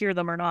 whether you hear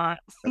them or not.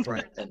 That's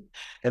right.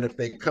 And if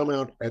they come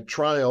out at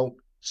trial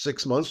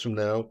 6 months from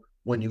now,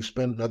 when you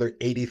spend another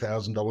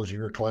 $80,000 of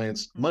your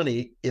client's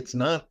money, it's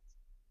not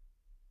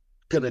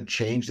going to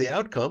change the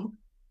outcome.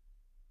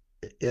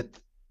 It's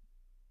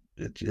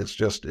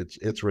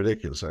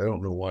ridiculous. I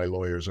don't know why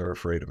lawyers are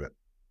afraid of it.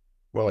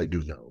 Well, I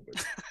do know,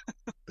 but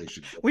they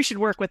should. We should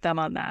work with them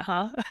on that,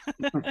 huh?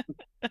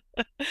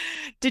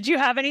 Did you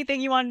have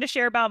anything you wanted to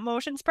share about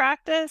motions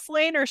practice,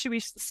 Lane, or should we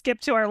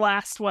skip to our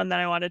last one that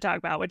I want to talk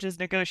about, which is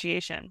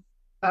negotiation?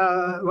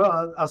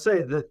 Well, I'll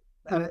say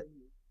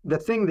the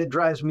thing that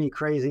drives me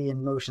crazy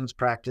in motions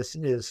practice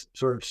is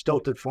sort of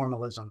stilted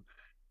formalism.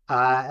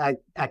 I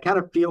kind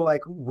of feel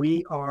like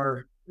we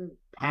are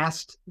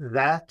past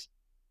that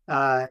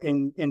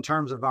in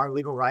terms of our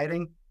legal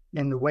writing,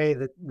 in the way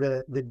that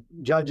the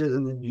judges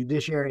and the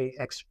judiciary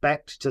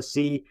expect to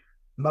see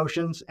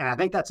motions. And I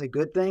think that's a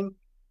good thing.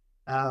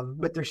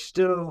 But there's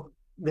still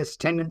this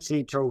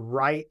tendency to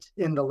write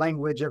in the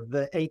language of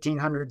the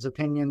 1800s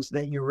opinions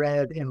that you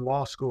read in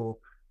law school.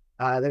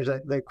 There's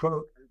the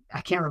quote,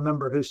 I can't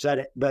remember who said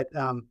it, but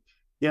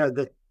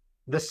the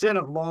sin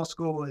of law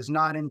school is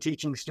not in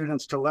teaching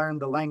students to learn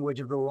the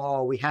language of the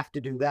law. We have to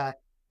do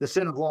that. The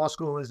sin of law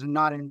school is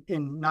not in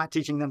not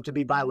teaching them to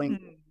be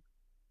bilingual.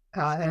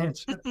 And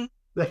it's,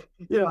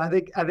 I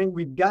think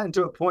we've gotten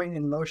to a point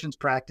in motions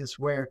practice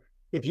where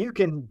if you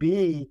can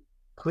be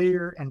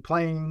clear and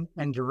plain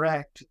and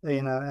direct,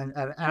 and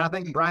I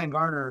think Brian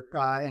Garner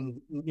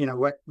and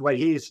what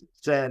he's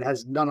said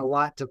has done a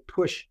lot to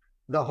push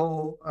the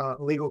whole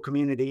legal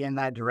community in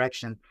that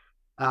direction.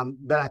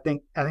 But I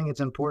think it's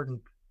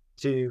important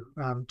to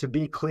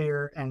be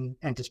clear and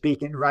to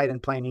speak in right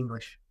and plain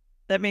English.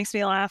 That makes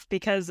me laugh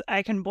because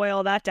I can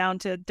boil that down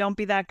to don't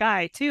be that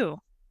guy too.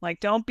 Like,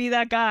 don't be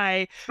that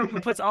guy who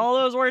puts all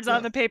those words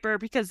on the paper,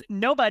 because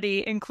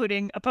nobody,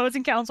 including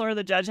opposing counsel or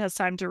the judge, has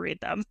time to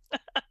read them.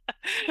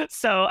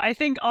 So I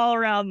think all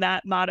around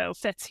that motto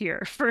fits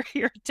here for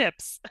your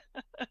tips.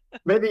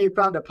 Maybe you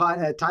found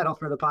a title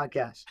for the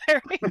podcast.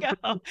 There we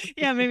go.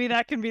 Yeah, maybe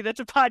that can be the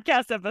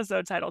podcast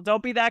episode title.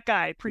 Don't be that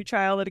guy.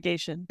 Pretrial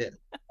litigation. Yeah.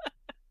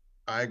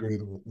 I agree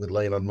with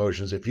laying on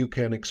motions. If you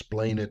can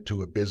explain it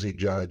to a busy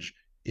judge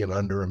in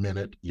under a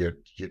minute, you're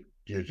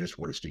just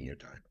wasting your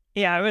time.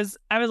 Yeah, I was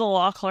a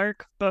law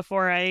clerk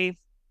before I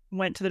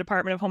went to the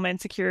Department of Homeland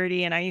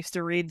Security, and I used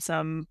to read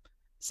some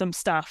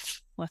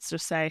stuff, let's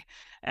just say.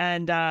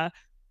 And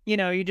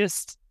you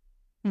just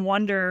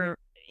wonder,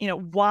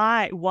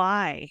 why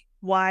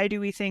do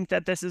we think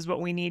that this is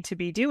what we need to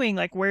be doing?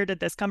 Like, where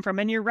did this come from?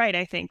 And you're right,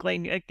 I think,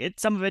 like,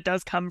 some of it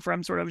does come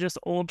from sort of just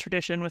old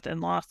tradition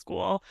within law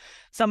school.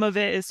 Some of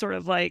it is sort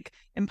of like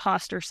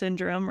imposter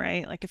syndrome,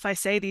 right? Like, if I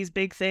say these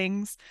big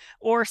things,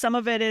 or some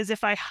of it is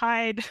if I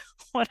hide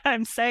what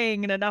I'm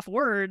saying in enough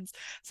words,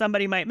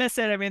 somebody might miss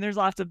it. I mean, there's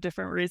lots of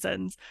different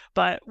reasons,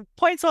 but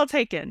points well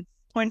taken.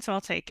 My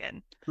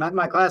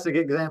classic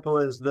example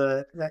is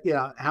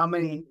how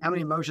many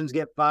motions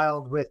get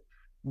filed with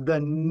the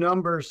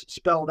numbers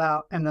spelled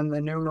out and then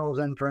the numerals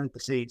in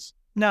parentheses.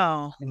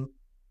 No. And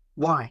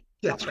why?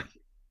 That's right.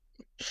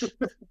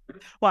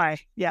 Why?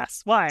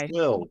 Yes. Why?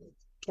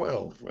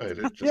 12, right?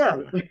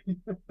 Yeah.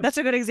 That's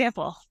a good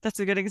example.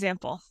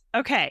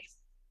 Okay.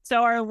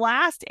 So our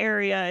last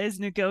area is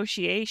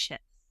negotiation,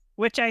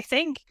 which I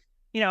think,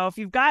 if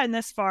you've gotten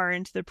this far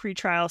into the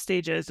pretrial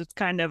stages, it's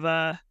kind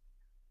of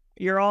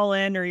you're all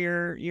in or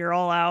you're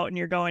all out and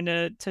you're going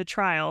to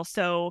trial.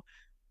 So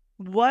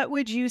what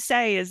would you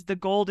say is the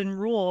golden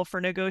rule for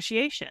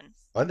negotiation?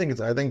 I think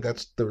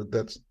that's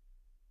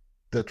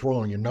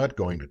wrong. You're not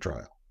going to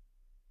trial.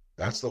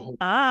 That's the whole.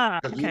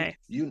 Okay.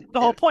 The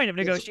whole point of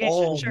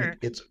negotiation. Sure.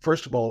 It's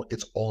first of all,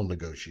 it's all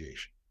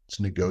negotiation. It's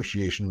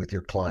negotiation with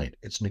your client.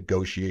 It's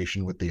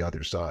negotiation with the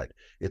other side.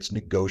 It's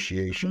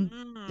negotiation.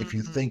 Mm-hmm. If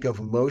you think of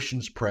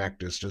motions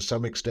practice to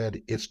some extent,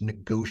 it's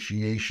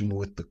negotiation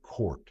with the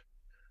court.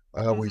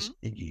 I always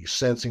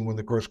sensing when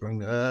the court's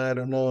going, I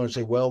don't know. I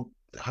say, well,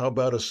 how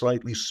about a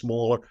slightly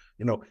smaller?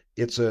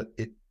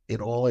 It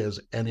all is,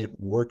 and it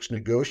works.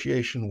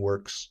 Negotiation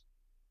works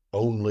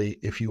only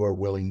if you are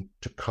willing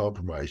to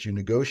compromise. You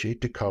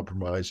negotiate to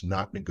compromise,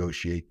 not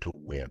negotiate to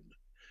win.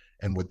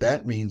 And what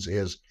that means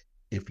is,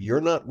 if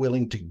you're not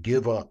willing to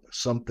give up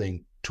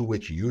something to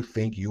which you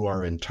think you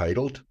are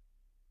entitled,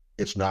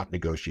 it's not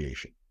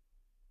negotiation.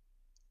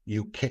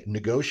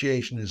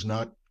 Negotiation is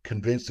not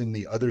convincing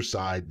the other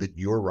side that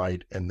you're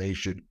right and they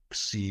should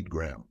cede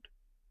ground.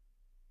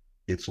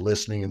 It's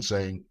listening and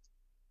saying,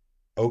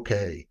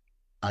 okay,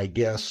 I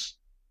guess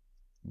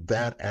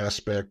that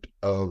aspect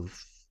of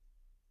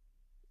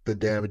the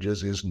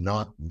damages is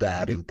not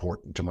that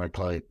important to my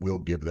client. We'll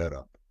give that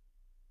up.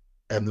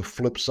 And the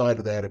flip side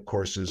of that, of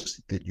course,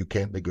 is that you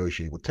can't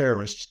negotiate with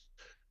terrorists.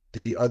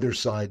 The other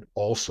side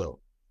also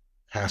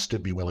has to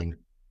be willing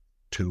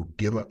to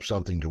give up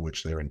something to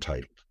which they're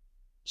entitled.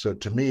 So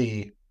to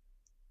me,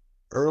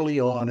 early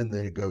on in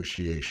the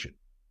negotiation,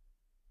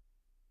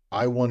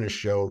 I want to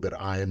show that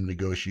I am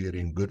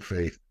negotiating in good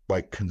faith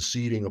by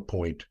conceding a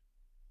point.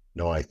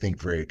 Now, I think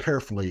very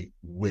carefully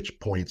which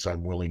points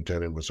I'm willing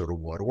to, in sort of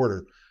what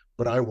order,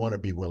 but I want to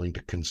be willing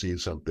to concede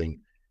something.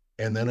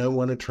 And then I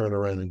want to turn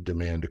around and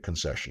demand a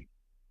concession.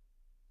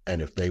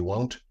 And if they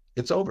won't,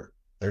 it's over.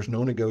 There's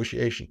no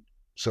negotiation.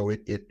 So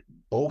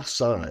both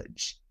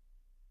sides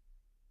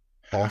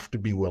have to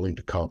be willing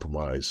to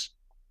compromise,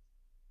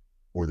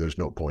 or there's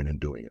no point in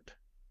doing it.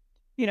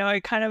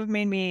 It kind of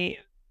made me.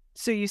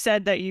 So you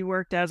said that you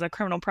worked as a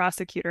criminal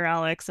prosecutor,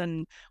 Alex,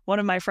 and one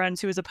of my friends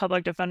who was a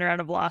public defender out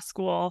of law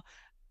school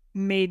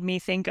made me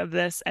think of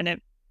this, and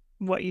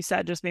what you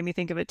said just made me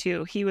think of it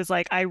too. He was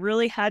like, I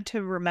really had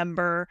to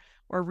remember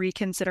or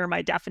reconsider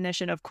my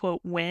definition of,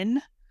 quote,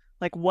 win,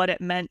 like what it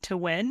meant to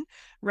win,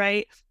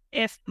 right?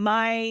 If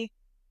my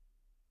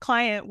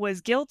client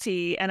was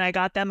guilty and I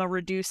got them a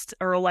reduced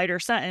or a lighter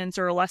sentence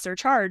or a lesser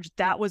charge,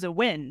 that was a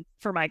win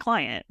for my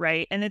client,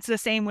 right? And it's the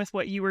same with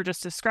what you were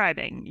just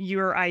describing.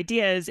 Your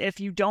idea is if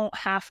you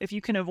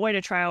can avoid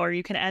a trial or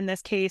you can end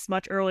this case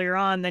much earlier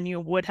on than you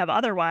would have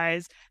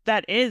otherwise,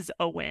 that is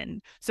a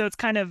win. So it's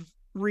kind of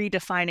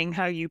redefining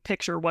how you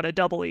picture what a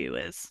W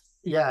is.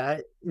 Yeah,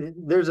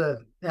 there's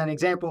an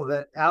example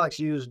that Alex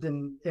used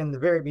in the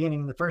very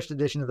beginning, the first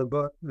edition of the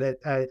book, that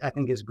I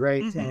think is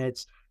great. Mm-hmm. And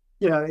it's,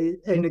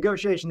 a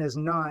negotiation is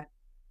not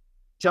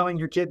telling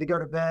your kid to go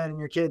to bed and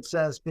your kid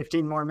says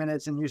 15 more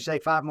minutes and you say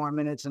 5 more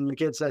minutes and your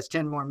kid says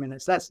 10 more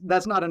minutes.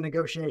 That's not a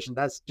negotiation.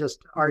 That's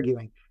just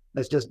arguing.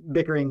 That's just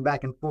bickering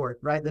back and forth,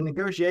 right? The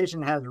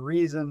negotiation has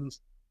reasons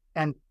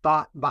and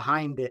thought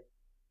behind it.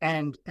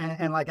 And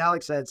like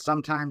Alex said,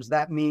 sometimes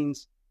that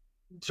means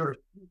sort of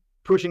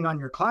pushing on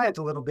your client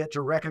a little bit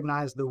to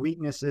recognize the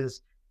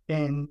weaknesses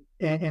in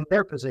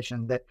their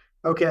position. That,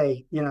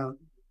 okay,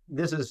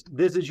 this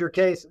is your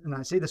case, and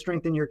I see the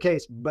strength in your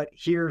case, but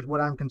here's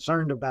what I'm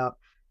concerned about,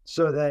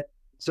 so that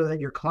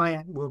your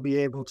client will be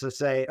able to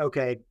say,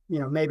 okay,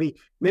 maybe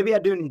I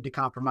do need to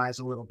compromise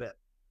a little bit.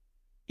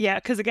 Yeah,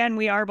 because again,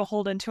 we are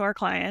beholden to our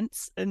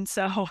clients. And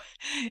so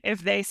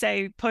if they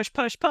say push,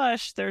 push,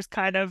 push, there's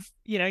kind of,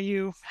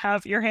 you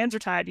have your hands are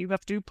tied. You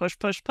have to do push,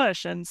 push,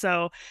 push. And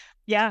so,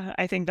 yeah,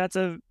 I think that's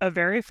a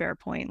very fair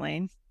point,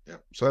 Lane. Yeah.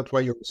 So that's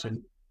why you're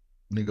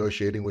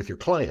negotiating with your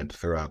client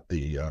throughout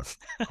the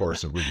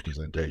course of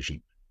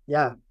representation.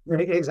 Yeah,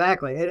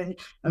 exactly.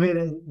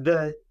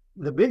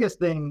 The biggest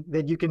thing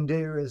that you can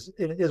do is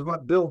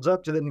what builds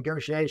up to the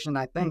negotiation,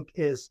 I think,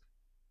 is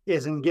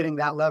in getting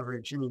that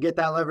leverage. And you get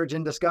that leverage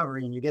in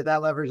discovery, and you get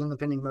that leverage in the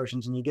pending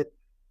motions,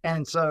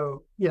 and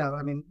so,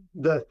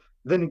 the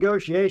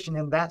negotiation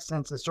in that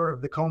sense is sort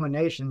of the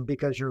culmination,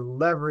 because your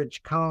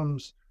leverage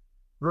comes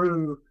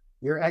through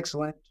your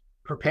excellent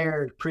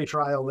prepared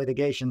pretrial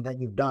litigation that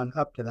you've done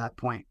up to that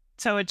point.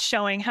 So it's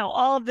showing how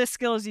all of the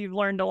skills you've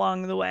learned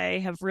along the way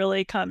have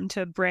really come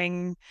to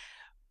bring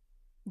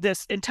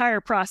this entire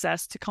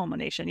process to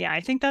culmination. Yeah,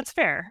 I think that's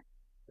fair.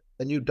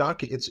 And you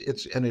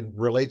and it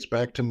relates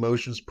back to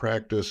motions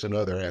practice and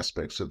other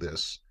aspects of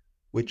this,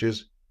 which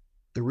is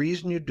the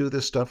reason you do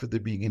this stuff at the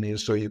beginning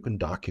is so you can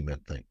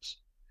document things.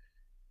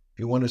 If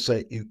you want to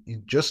say, you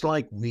just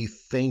like we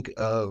think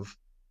of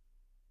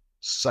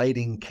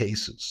citing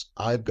cases,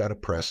 I've got a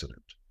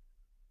precedent.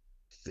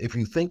 If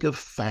you think of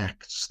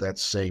facts that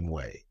same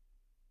way,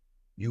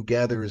 you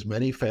gather as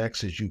many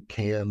facts as you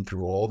can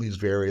through all these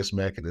various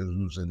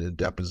mechanisms and in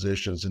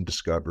depositions and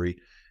discovery,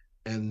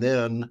 and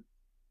then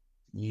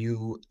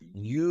you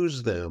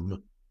use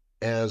them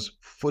as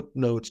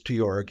footnotes to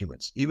your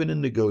arguments, even in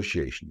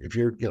negotiation. If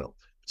you're,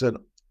 it's an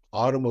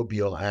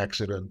automobile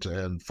accident,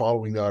 and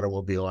following the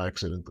automobile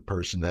accident, the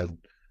person had,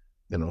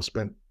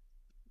 spent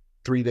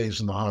 3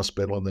 days in the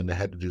hospital, and then they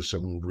had to do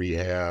some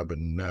rehab,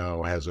 and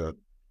now has a,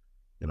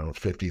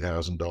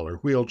 $50,000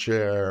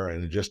 wheelchair,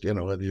 and it just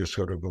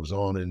sort of goes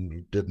on,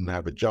 and didn't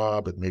have a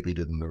job, and maybe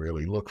didn't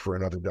really look for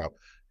another job.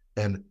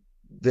 And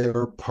there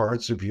are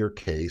parts of your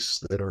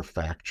case that are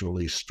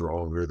factually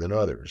stronger than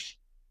others,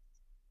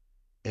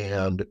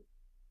 and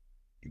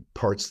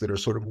parts that are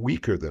sort of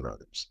weaker than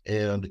others.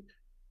 And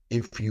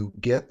if you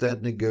get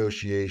that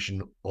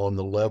negotiation on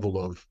the level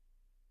of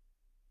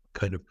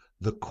kind of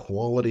the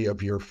quality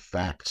of your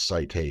fact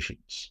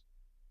citations,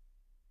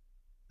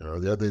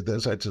 the other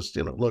side just,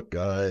 look,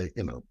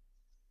 come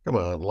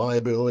on,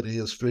 liability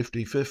is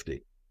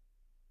 50-50.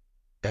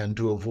 And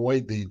to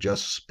avoid the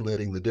just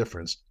splitting the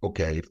difference,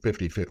 okay,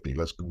 50-50,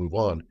 let's move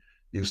on.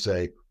 You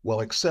say,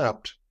 well,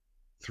 except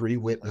 3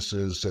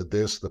 witnesses said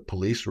this, the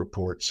police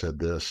report said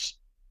this,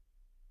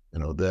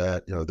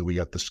 that we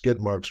got the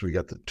skid marks, we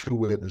got the 2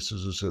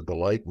 witnesses who said the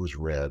light was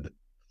red.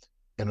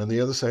 And on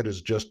the other side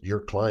is just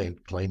your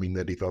client claiming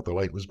that he thought the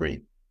light was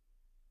green.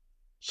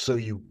 So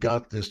you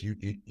got this,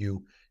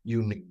 you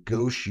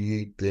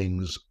negotiate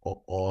things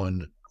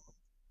on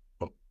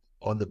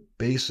the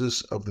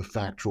basis of the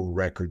factual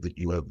record that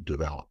you have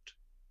developed.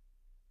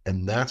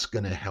 And that's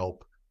going to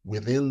help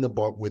within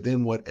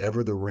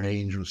whatever the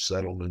range of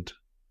settlement,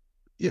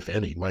 if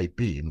any, might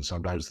be. And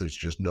sometimes there's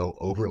just no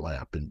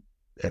overlap in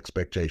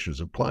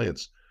expectations of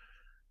clients.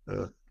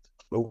 But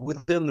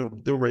within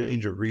the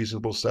range of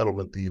reasonable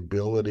settlement, the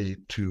ability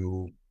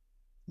to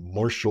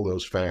marshal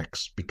those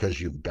facts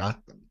because you've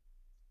got them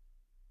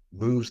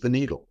moves the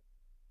needle.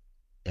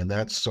 And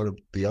that's sort of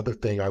the other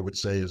thing I would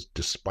say is,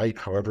 despite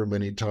however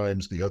many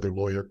times the other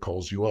lawyer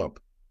calls you up,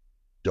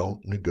 don't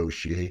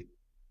negotiate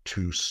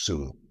too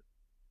soon.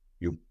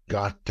 You've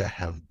got to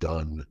have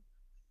done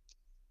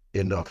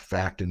enough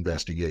fact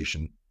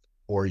investigation,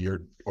 or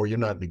you're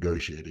not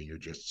negotiating, you're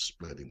just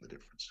splitting the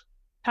difference.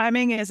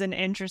 Timing is an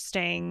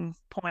interesting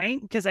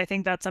point, because I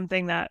think that's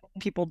something that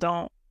people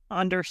don't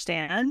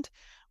understand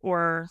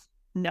or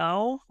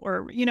know,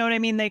 or, you know what I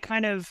mean? They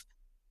kind of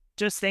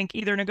just think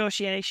either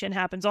negotiation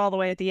happens all the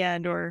way at the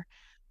end, or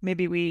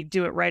maybe we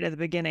do it right at the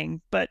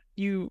beginning. But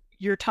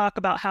your talk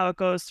about how it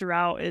goes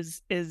throughout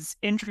is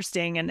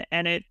interesting,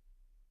 and it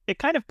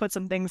kind of puts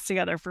some things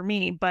together for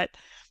me. But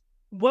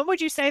what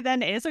would you say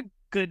then is a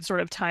good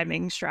sort of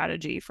timing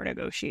strategy for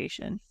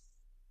negotiation,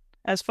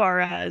 as far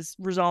as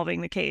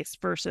resolving the case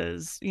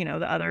versus, the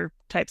other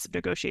types of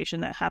negotiation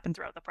that happen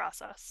throughout the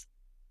process?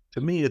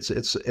 To me, it's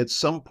at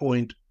some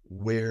point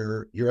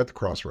where you're at the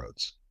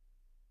crossroads.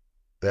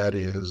 That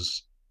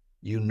is,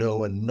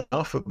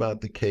 enough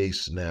about the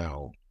case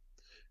now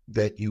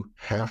that you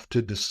have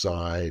to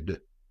decide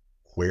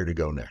where to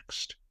go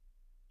next.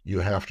 You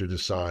have to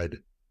decide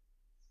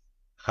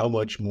how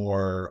much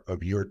more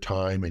of your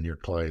time and your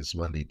client's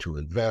money to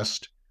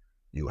invest.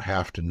 You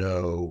have to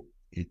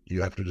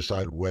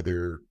decide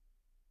whether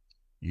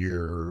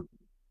you're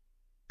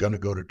going to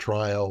go to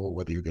trial,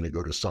 whether you're going to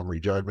go to summary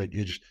judgment.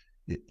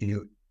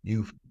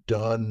 You've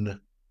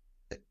done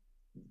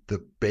the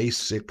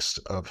basics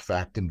of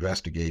fact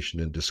investigation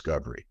and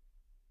discovery.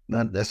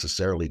 not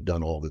necessarily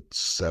done all the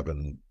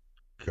 7,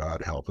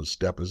 God help us,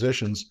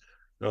 depositions,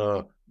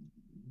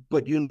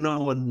 but you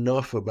know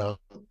enough about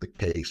the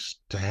case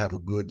to have a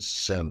good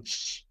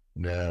sense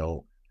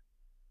now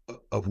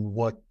of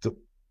what the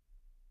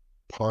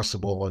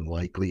possible and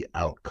likely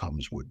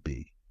outcomes would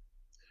be.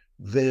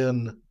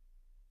 Then,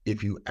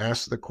 if you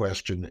ask the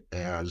question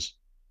as,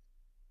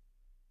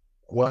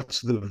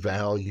 what's the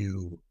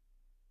value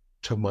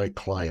to my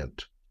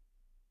client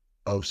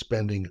of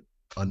spending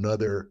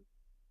another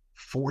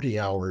 40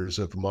 hours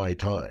of my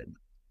time,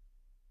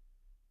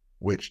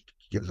 which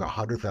gives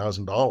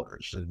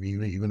 $100,000, and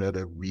even at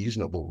a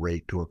reasonable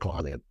rate to a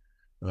client,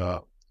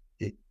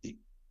 it,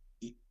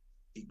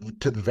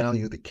 to the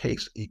value of the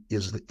case,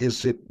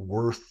 is it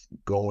worth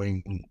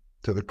going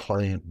to the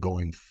client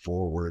going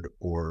forward,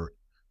 or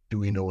do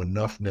we know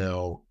enough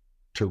now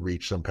to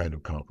reach some kind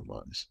of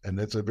compromise? And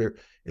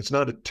it's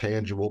not a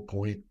tangible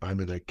point. I'm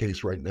in a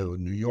case right now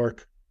in New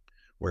York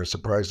where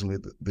surprisingly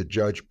the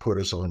judge put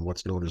us on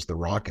what's known as the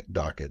rocket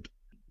docket.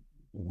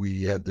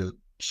 We had the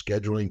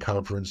scheduling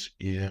conference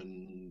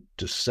in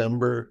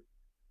December,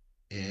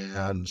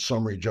 and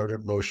summary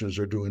judgment motions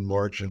are due in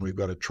March, and we've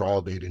got a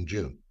trial date in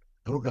June.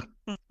 Oh God,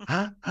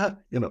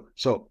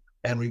 so,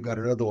 and we've got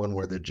another one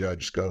where the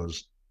judge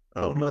goes,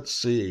 oh, let's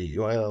see,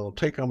 well,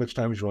 take how much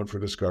time you want for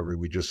discovery.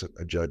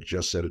 A judge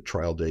just set a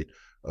trial date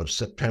of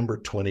September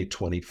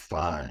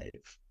 2025.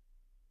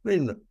 I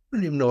don't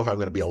even know if I'm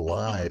going to be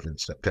alive in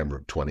September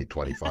of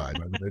 2025. I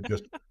mean,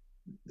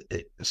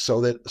 so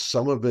that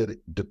some of it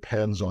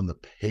depends on the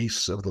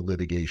pace of the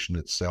litigation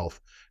itself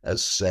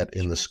as set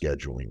in the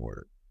scheduling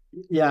order.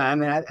 Yeah, I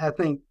mean, I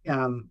think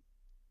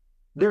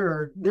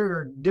there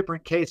are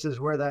different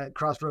cases where that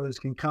crossroads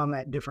can come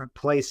at different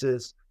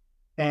places.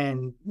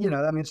 And,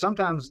 I mean,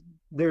 sometimes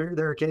there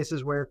are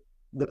cases where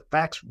the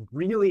facts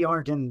really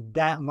aren't in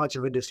that much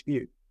of a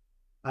dispute.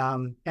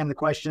 And the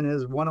question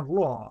is one of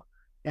law.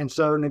 And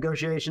so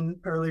negotiation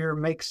earlier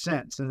makes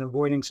sense, and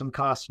avoiding some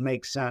costs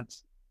makes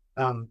sense.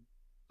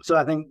 So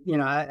I think,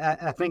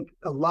 I think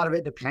a lot of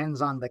it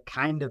depends on the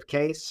kind of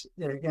case.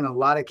 In a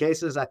lot of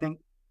cases, I think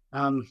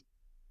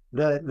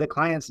the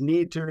clients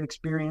need to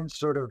experience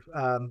sort of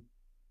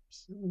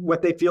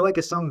what they feel like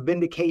is some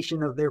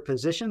vindication of their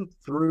position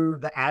through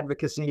the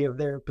advocacy of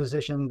their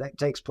position that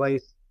takes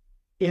place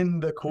in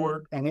the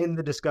court and in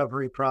the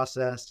discovery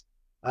process,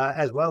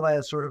 as well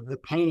as sort of the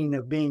pain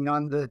of being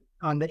on the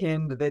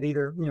end that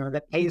either,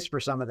 that pays for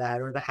some of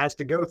that or that has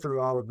to go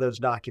through all of those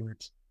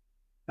documents.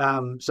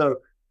 So,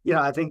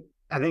 I think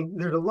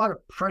there's a lot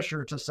of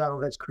pressure to settle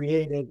that's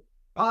created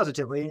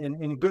positively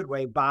in a good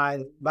way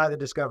by the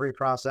discovery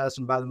process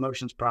and by the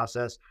motions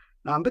process.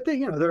 But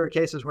then, there are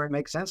cases where it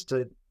makes sense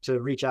to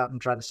reach out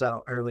and try to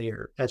settle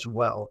earlier as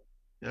well.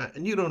 Yeah,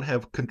 and you don't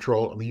have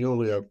control. I mean, you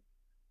only have,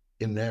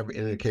 in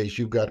a case,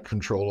 you've got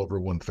control over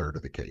 1/3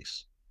 of the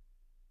case.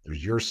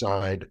 There's your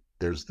side,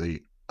 there's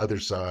the other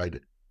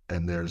side,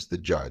 and there's the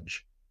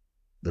judge,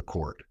 the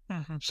court.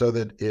 Mm-hmm. So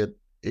that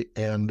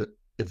and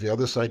if the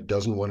other side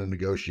doesn't want to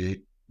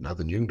negotiate,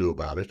 nothing you can do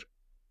about it.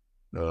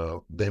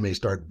 They may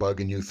start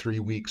bugging you 3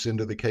 weeks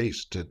into the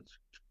case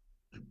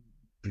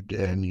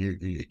and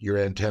your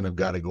antenna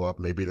got to go up.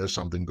 Maybe there's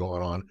something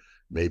going on.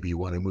 Maybe you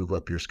want to move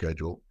up your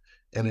schedule.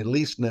 And at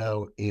least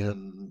now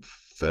in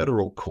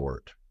federal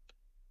court,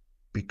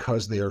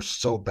 because they are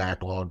so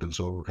backlogged and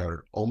so overcrowded,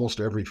 almost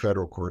every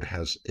federal court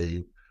has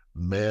a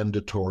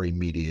mandatory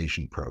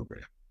mediation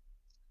program,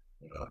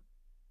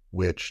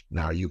 which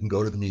now you can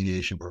go to the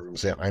mediation program and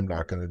say, I'm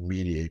not going to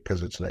mediate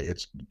because it's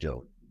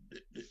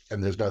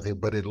and there's nothing,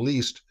 but at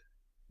least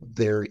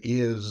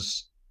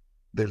there's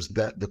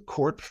that, the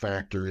court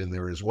factor in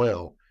there as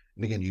well.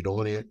 And again, you don't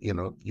want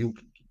to,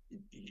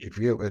 if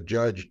you have a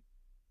judge,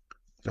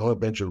 a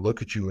bench will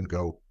look at you and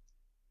go,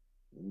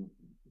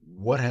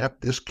 what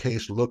happened? This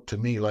case looked to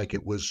me like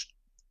it was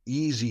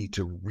easy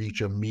to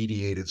reach a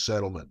mediated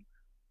settlement.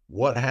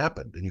 What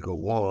happened? And you go,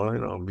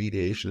 well,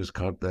 mediation is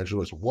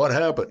confidential. It's what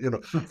happened?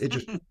 It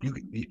just,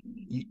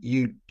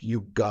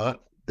 you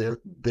got there.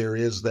 There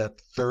is that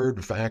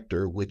third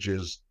factor, which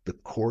is the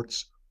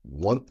courts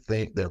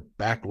they're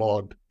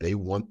backlogged. They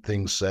want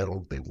things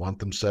settled. They want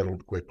them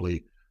settled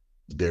quickly.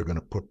 They're going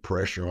to put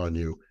pressure on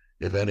you.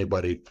 If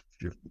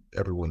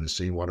everyone has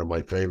seen one of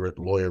my favorite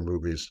lawyer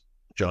movies,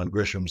 John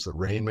Grisham's The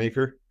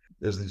Rainmaker,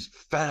 there's this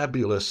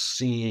fabulous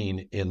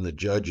scene in the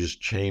judge's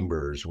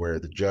chambers where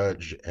the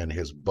judge and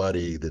his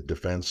buddy, the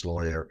defense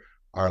lawyer,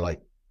 are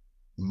like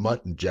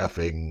mutton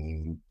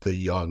jeffing the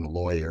young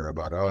lawyer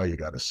about, oh, you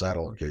got to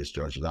settle in case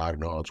judge says, I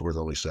don't know, it's worth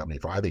only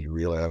 75. I think you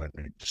really haven't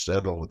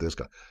settled with this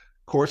guy.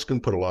 Courts can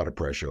put a lot of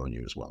pressure on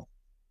you as well.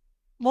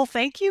 Well,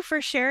 thank you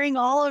for sharing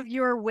all of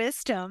your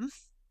wisdom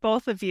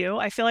both of you.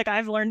 I feel like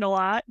I've learned a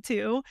lot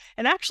too.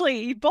 And actually,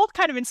 you both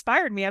kind of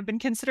inspired me. I've been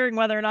considering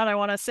whether or not I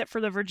want to sit for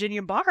the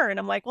Virginia bar. And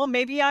I'm like, well,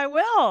 maybe I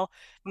will.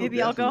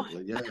 Maybe I'll go.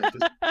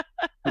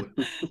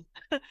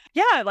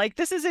 Yeah, like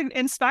this is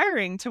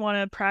inspiring to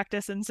want to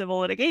practice in civil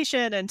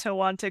litigation and to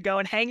want to go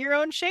and hang your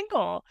own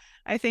shingle.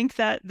 I think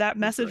that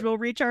message will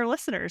reach our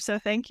listeners. So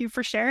thank you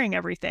for sharing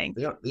everything.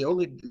 Yeah, the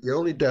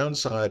only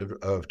downside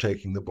of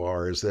taking the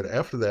bar is that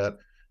after that,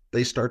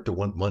 they start to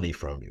want money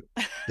from you.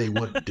 They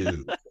want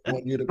dues. They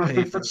want you to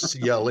pay for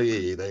CLE.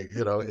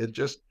 It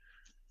just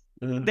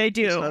they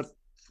do,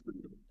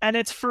 and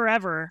it's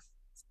forever.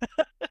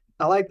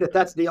 I like that.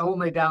 That's the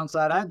only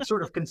downside. I'd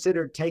sort of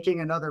considered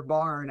taking another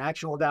bar an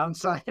actual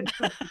downside.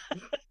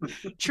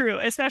 True,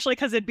 especially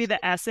because it'd be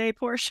the essay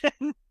portion.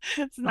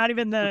 It's not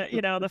even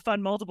the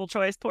fun multiple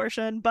choice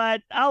portion.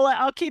 But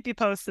I'll keep you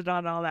posted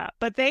on all that.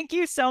 But thank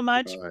you so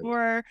much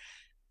for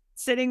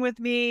sitting with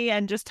me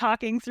and just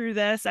talking through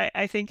this.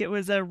 I think it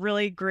was a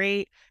really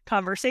great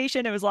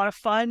conversation. It was a lot of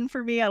fun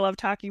for me. I love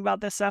talking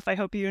about this stuff. I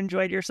hope you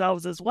enjoyed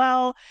yourselves as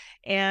well.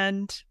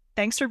 And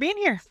thanks for being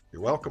here.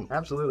 You're welcome.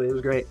 Absolutely. It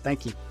was great.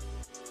 Thank you.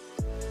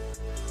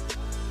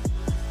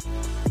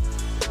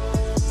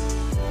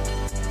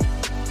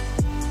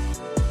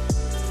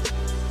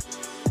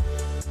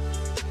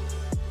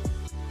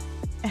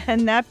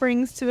 And that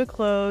brings to a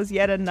close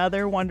yet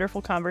another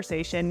wonderful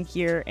conversation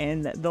here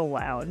in the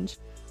lounge.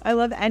 I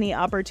love any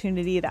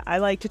opportunity that I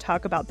like to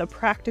talk about the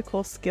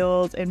practical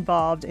skills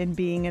involved in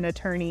being an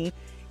attorney,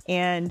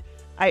 and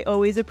I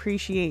always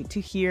appreciate to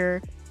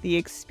hear the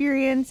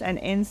experience and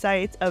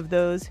insights of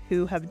those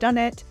who have done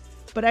it,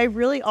 but I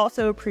really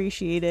also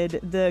appreciated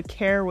the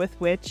care with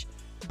which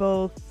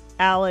both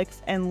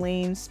Alex and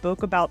Lane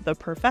spoke about the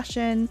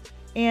profession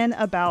and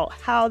about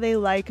how they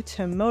like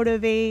to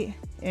motivate,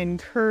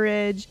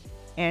 encourage,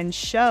 and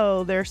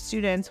show their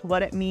students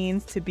what it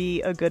means to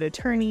be a good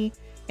attorney,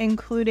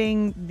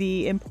 including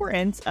the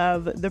importance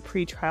of the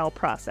pretrial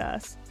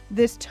process.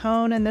 This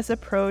tone and this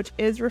approach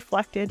is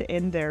reflected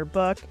in their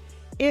book.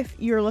 If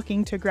you're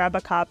looking to grab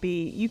a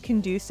copy, you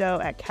can do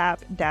so at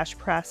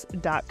cap-press.com.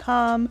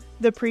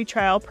 The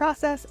pretrial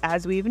process,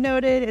 as we've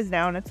noted, is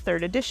now in its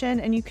 3rd edition,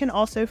 and you can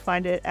also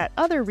find it at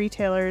other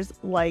retailers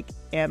like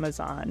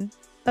Amazon.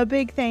 A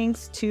big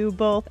thanks to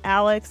both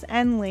Alex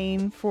and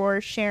Lane for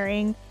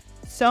sharing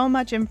so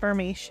much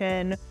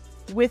information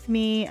with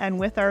me and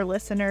with our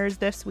listeners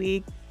this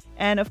week.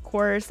 And of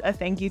course, a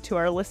thank you to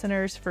our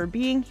listeners for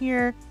being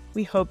here.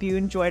 We hope you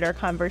enjoyed our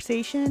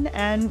conversation,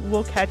 and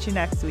we'll catch you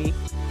next week.